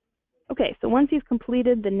 Okay, so once you've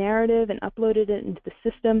completed the narrative and uploaded it into the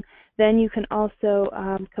system, then you can also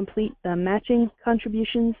complete the matching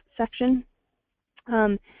contributions section.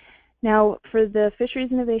 Now, for the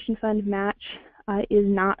Fisheries Innovation Fund, match is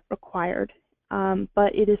not required,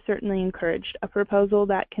 but it is certainly encouraged. A proposal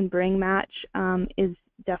that can bring match is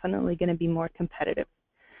definitely going to be more competitive.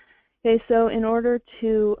 Okay, so in order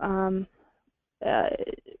to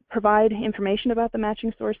provide information about the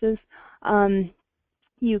matching sources,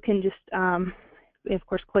 you can just, of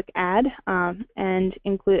course, click Add and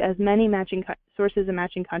include as many matching sources of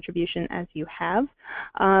matching contribution as you have.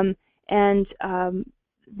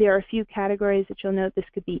 There are a few categories that you'll note. This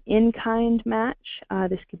could be in-kind match.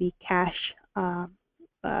 This could be cash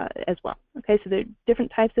as well. Okay, so there are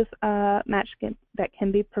different types of match that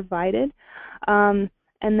can be provided. And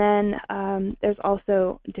then there's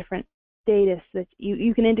also different status that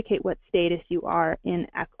you can indicate what status you are in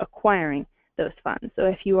acquiring those funds. So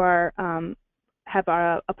if you are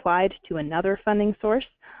have applied to another funding source,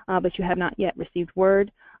 but you have not yet received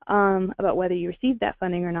word about whether you received that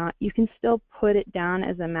funding or not, you can still put it down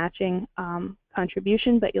as a matching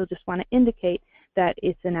contribution, but you'll just want to indicate that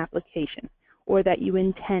it's an application or that you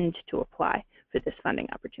intend to apply for this funding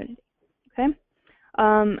opportunity. Okay.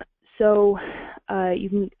 So you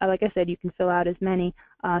can, like I said, you can fill out as many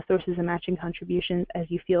sources of matching contributions as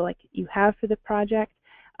you feel like you have for the project,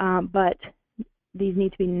 but these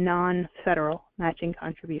need to be non-federal matching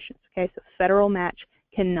contributions. Okay, so federal match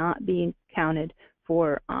cannot be counted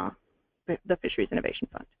for the Fisheries Innovation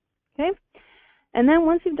Fund. Okay, and then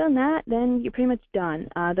once you've done that, then you're pretty much done.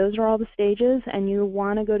 Those are all the stages, and you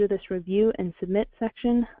want to go to this review and submit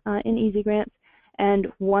section in Easy Grants.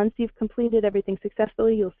 And once you've completed everything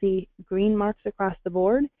successfully, you'll see green marks across the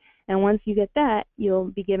board. And once you get that,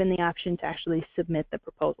 you'll be given the option to actually submit the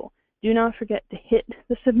proposal. Do not forget to hit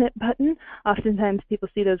the submit button. Oftentimes people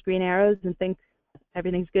see those green arrows and think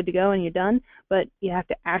everything's good to go and you're done, but you have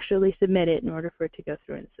to actually submit it in order for it to go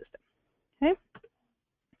through in the system. Okay?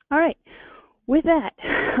 All right. With that,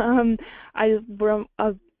 I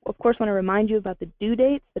of course want to remind you about the due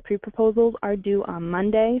dates. The pre-proposals are due on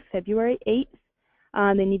Monday, February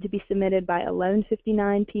 8th. They need to be submitted by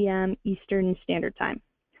 11:59 p.m. Eastern Standard Time.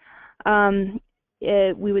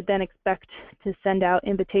 We would then expect to send out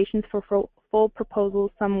invitations for full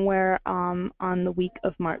proposals somewhere on the week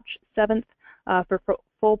of March 7th for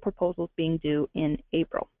full proposals being due in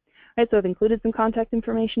April. All right, so I've included some contact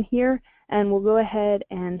information here, and we'll go ahead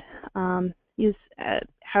and use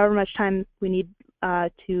however much time we need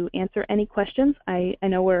to answer any questions. I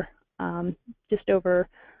know we're just over.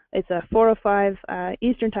 It's a 4:05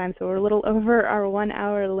 Eastern time, so we're a little over our 1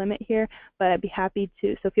 hour limit here, but I'd be happy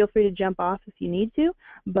to, so feel free to jump off if you need to,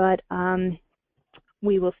 but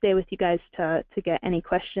we will stay with you guys to get any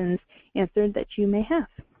questions answered that you may have.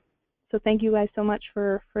 So thank you guys so much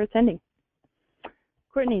for attending.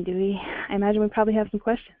 Courtney, I imagine we probably have some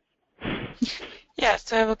questions. Yeah,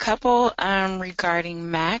 so I have a couple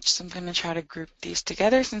regarding match, so I'm going to try to group these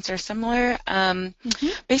together since they're similar.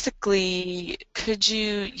 Basically, could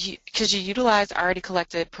you utilize already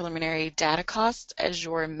collected preliminary data costs as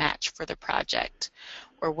your match for the project,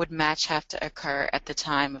 or would match have to occur at the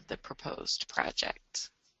time of the proposed project?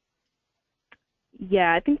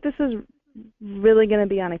 Yeah, I think this is really going to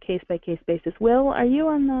be on a case-by-case basis. Will, are you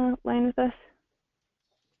on the line with us?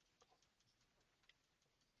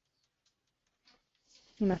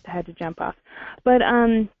 You must have had to jump off. But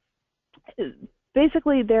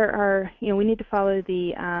basically there are, we need to follow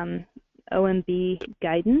the OMB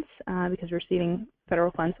guidance because we're receiving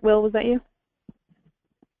federal funds. Will, was that you?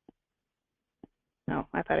 No,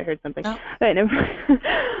 I thought I heard something. No. Right, never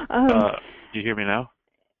do you hear me now?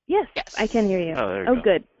 Yes, I can hear you. Oh, there you go.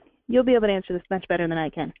 Good. You'll be able to answer this much better than I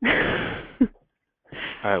can. All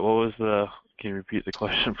right, what was can you repeat the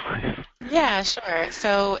question, please? Yeah, sure.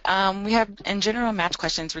 So we have, in general, match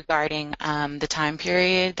questions regarding the time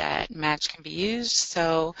period that match can be used.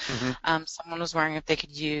 So someone was wondering if they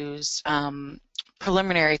could use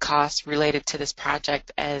preliminary costs related to this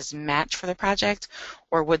project as match for the project,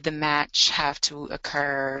 or would the match have to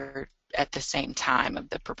occur at the same time of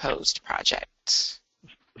the proposed project?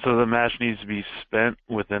 So the match needs to be spent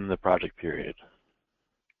within the project period.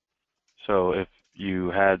 So if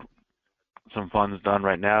you had some funds done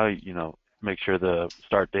right now, make sure the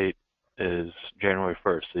start date is January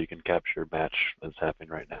 1st so you can capture match that's happening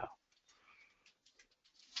right now.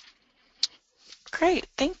 Great,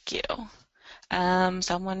 thank you.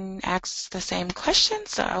 Someone asks the same question,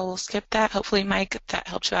 so I will skip that. Hopefully, Mike, that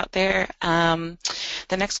helps you out there.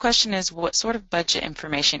 The next question is, what sort of budget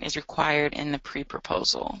information is required in the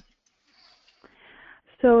pre-proposal?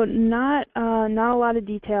 So not a lot of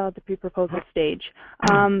detail at the pre-proposal stage.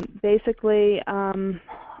 Basically, let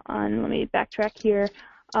me backtrack here.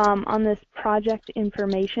 On this project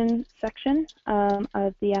information section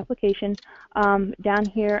of the application, down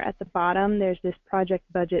here at the bottom, there's this project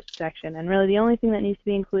budget section, and really the only thing that needs to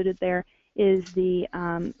be included there is the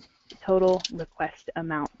total request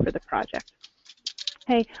amount for the project.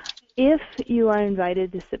 Okay, if you are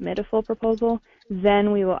invited to submit a full proposal,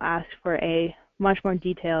 then we will ask for a much more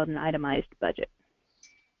detailed and itemized budget.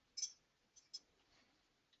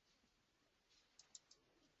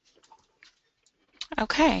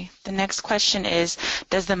 Okay, the next question is,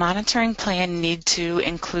 does the monitoring plan need to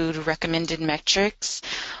include recommended metrics?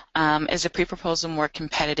 Is the pre-proposal more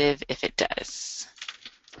competitive if it does?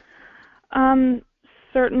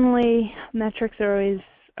 Certainly, metrics are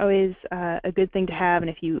always a good thing to have, and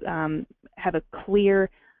if you have a clear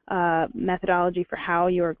methodology for how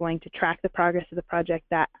you are going to track the progress of the project,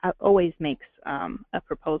 that always makes a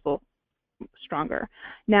proposal stronger.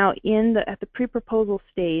 Now, at the pre-proposal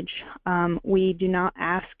stage, we do not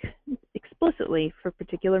ask explicitly for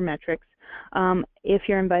particular metrics. If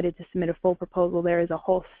you're invited to submit a full proposal, there is a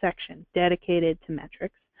whole section dedicated to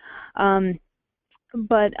metrics.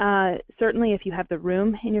 But certainly, if you have the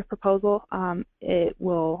room in your proposal, it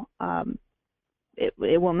will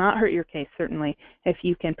not hurt your case, certainly, if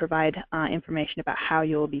you can provide information about how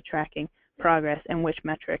you will be tracking progress and which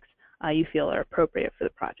metrics you feel are appropriate for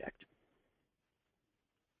the project.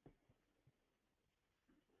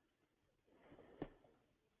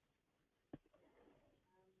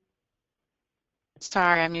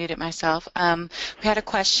 Sorry, I muted myself. We had a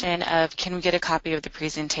question of, can we get a copy of the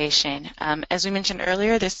presentation? As we mentioned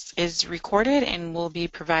earlier, this is recorded and will be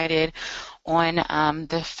provided on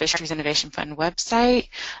the Fisheries Innovation Fund website.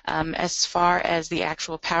 As far as the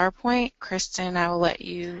actual PowerPoint, Kristen, I will let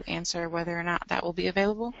you answer whether or not that will be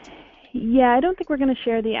available. Yeah, I don't think we're going to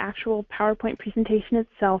share the actual PowerPoint presentation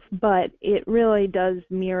itself, but it really does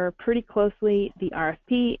mirror pretty closely the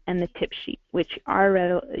RFP and the tip sheet, which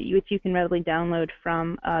you can readily download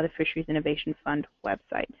from the Fisheries Innovation Fund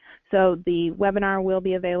website. So the webinar will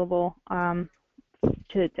be available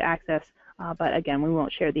to access, but again, we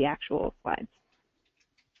won't share the actual slides.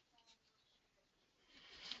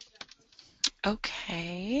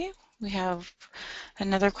 Okay. We have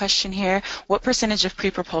another question here. What percentage of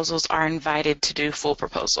pre-proposals are invited to do full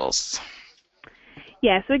proposals?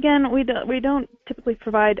 Yeah, so again, we don't typically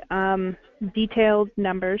provide detailed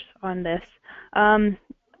numbers on this. But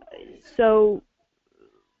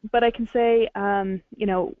I can say, you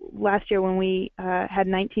know, last year when we had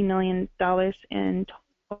 $19 million in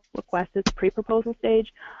total requests at the pre-proposal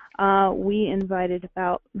stage, we invited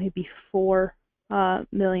about maybe $4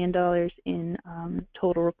 million in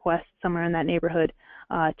total requests, somewhere in that neighborhood,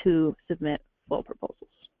 to submit full proposals.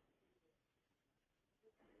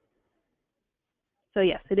 So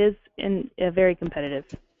yes, it is a very competitive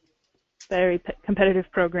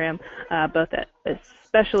program,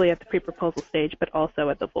 especially at the pre-proposal stage, but also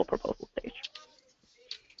at the full proposal stage.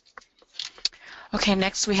 Okay,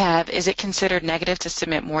 next we have, is it considered negative to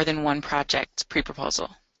submit more than one project pre-proposal?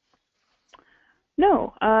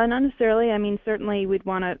 No, not necessarily. I mean, certainly we'd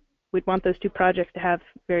want those two projects to have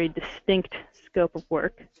very distinct scope of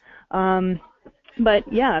work. But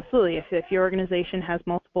yeah, absolutely. If your organization has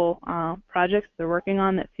multiple projects they're working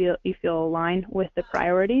on that you feel align with the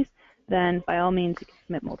priorities, then by all means you can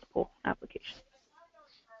submit multiple applications.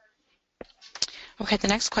 Okay, the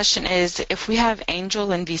next question is, if we have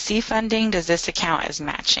angel and VC funding, does this account as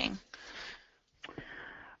matching?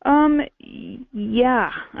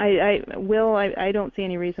 Yeah, I don't see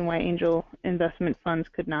any reason why angel investment funds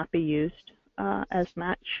could not be used as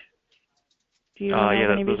match. Do you know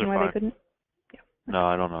any reason why they couldn't? Yeah. No,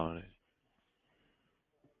 I don't know.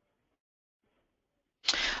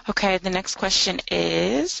 Okay, the next question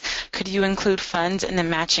is, could you include funds in the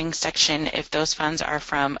matching section if those funds are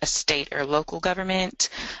from a state or local government,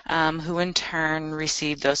 who in turn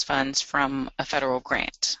receive those funds from a federal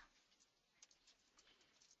grant?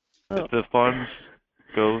 If the funds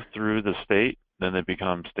go through the state, then they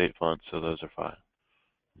become state funds, so those are fine.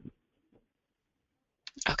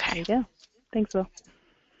 Okay. There you go. Thanks, Will.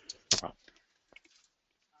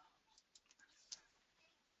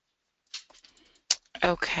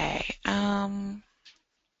 Okay.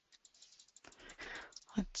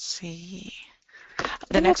 Let's see.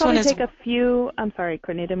 The next one is. We'll probably take a few. I'm sorry,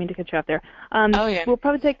 Courtney. I didn't mean to cut you off there. Oh yeah. We'll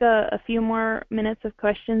probably take a few more minutes of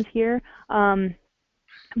questions here.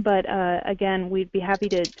 But again, we'd be happy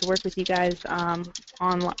to work with you guys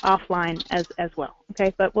offline as well.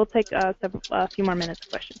 Okay, but we'll take a few more minutes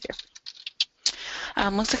of questions here.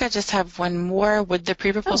 Looks like I just have one more. Would the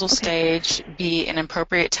pre-proposal stage be an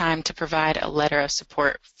appropriate time to provide a letter of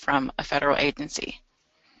support from a federal agency?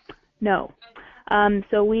 No.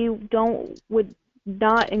 So we would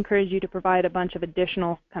not encourage you to provide a bunch of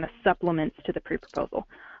additional kind of supplements to the pre-proposal.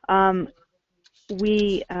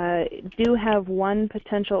 We do have one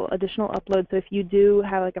potential additional upload. So if you do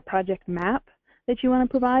have like a project map that you want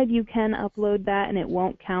to provide, you can upload that and it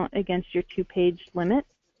won't count against your 2-page limit.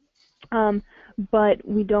 But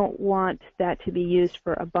we don't want that to be used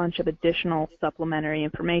for a bunch of additional supplementary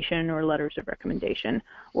information or letters of recommendation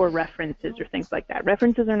or references or things like that.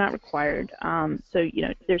 References are not required, so you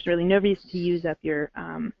know there's really no reason to use up your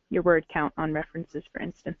word count on references, for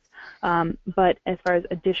instance. But as far as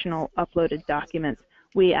additional uploaded documents,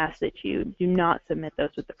 we ask that you do not submit those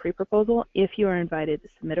with the pre-proposal. If you are invited to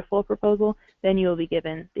submit a full proposal, then you will be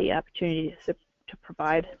given the opportunity to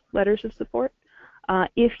provide letters of support.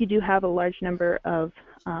 If you do have a large number of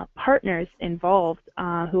partners involved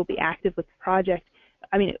who will be active with the project,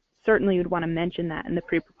 I mean, certainly you'd want to mention that in the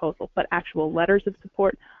pre-proposal, but actual letters of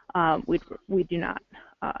support, we do not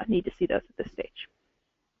need to see those at this stage.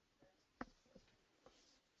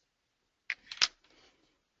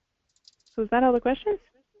 So is that all the questions?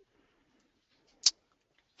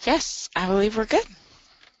 Yes, I believe we're good.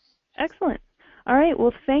 Excellent. All right,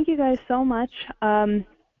 well, thank you guys so much.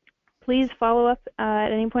 Please follow up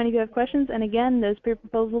at any point if you have questions. And again, those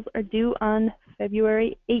pre-proposals are due on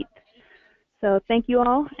February 8th. So thank you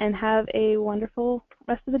all, and have a wonderful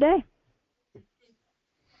rest of the day.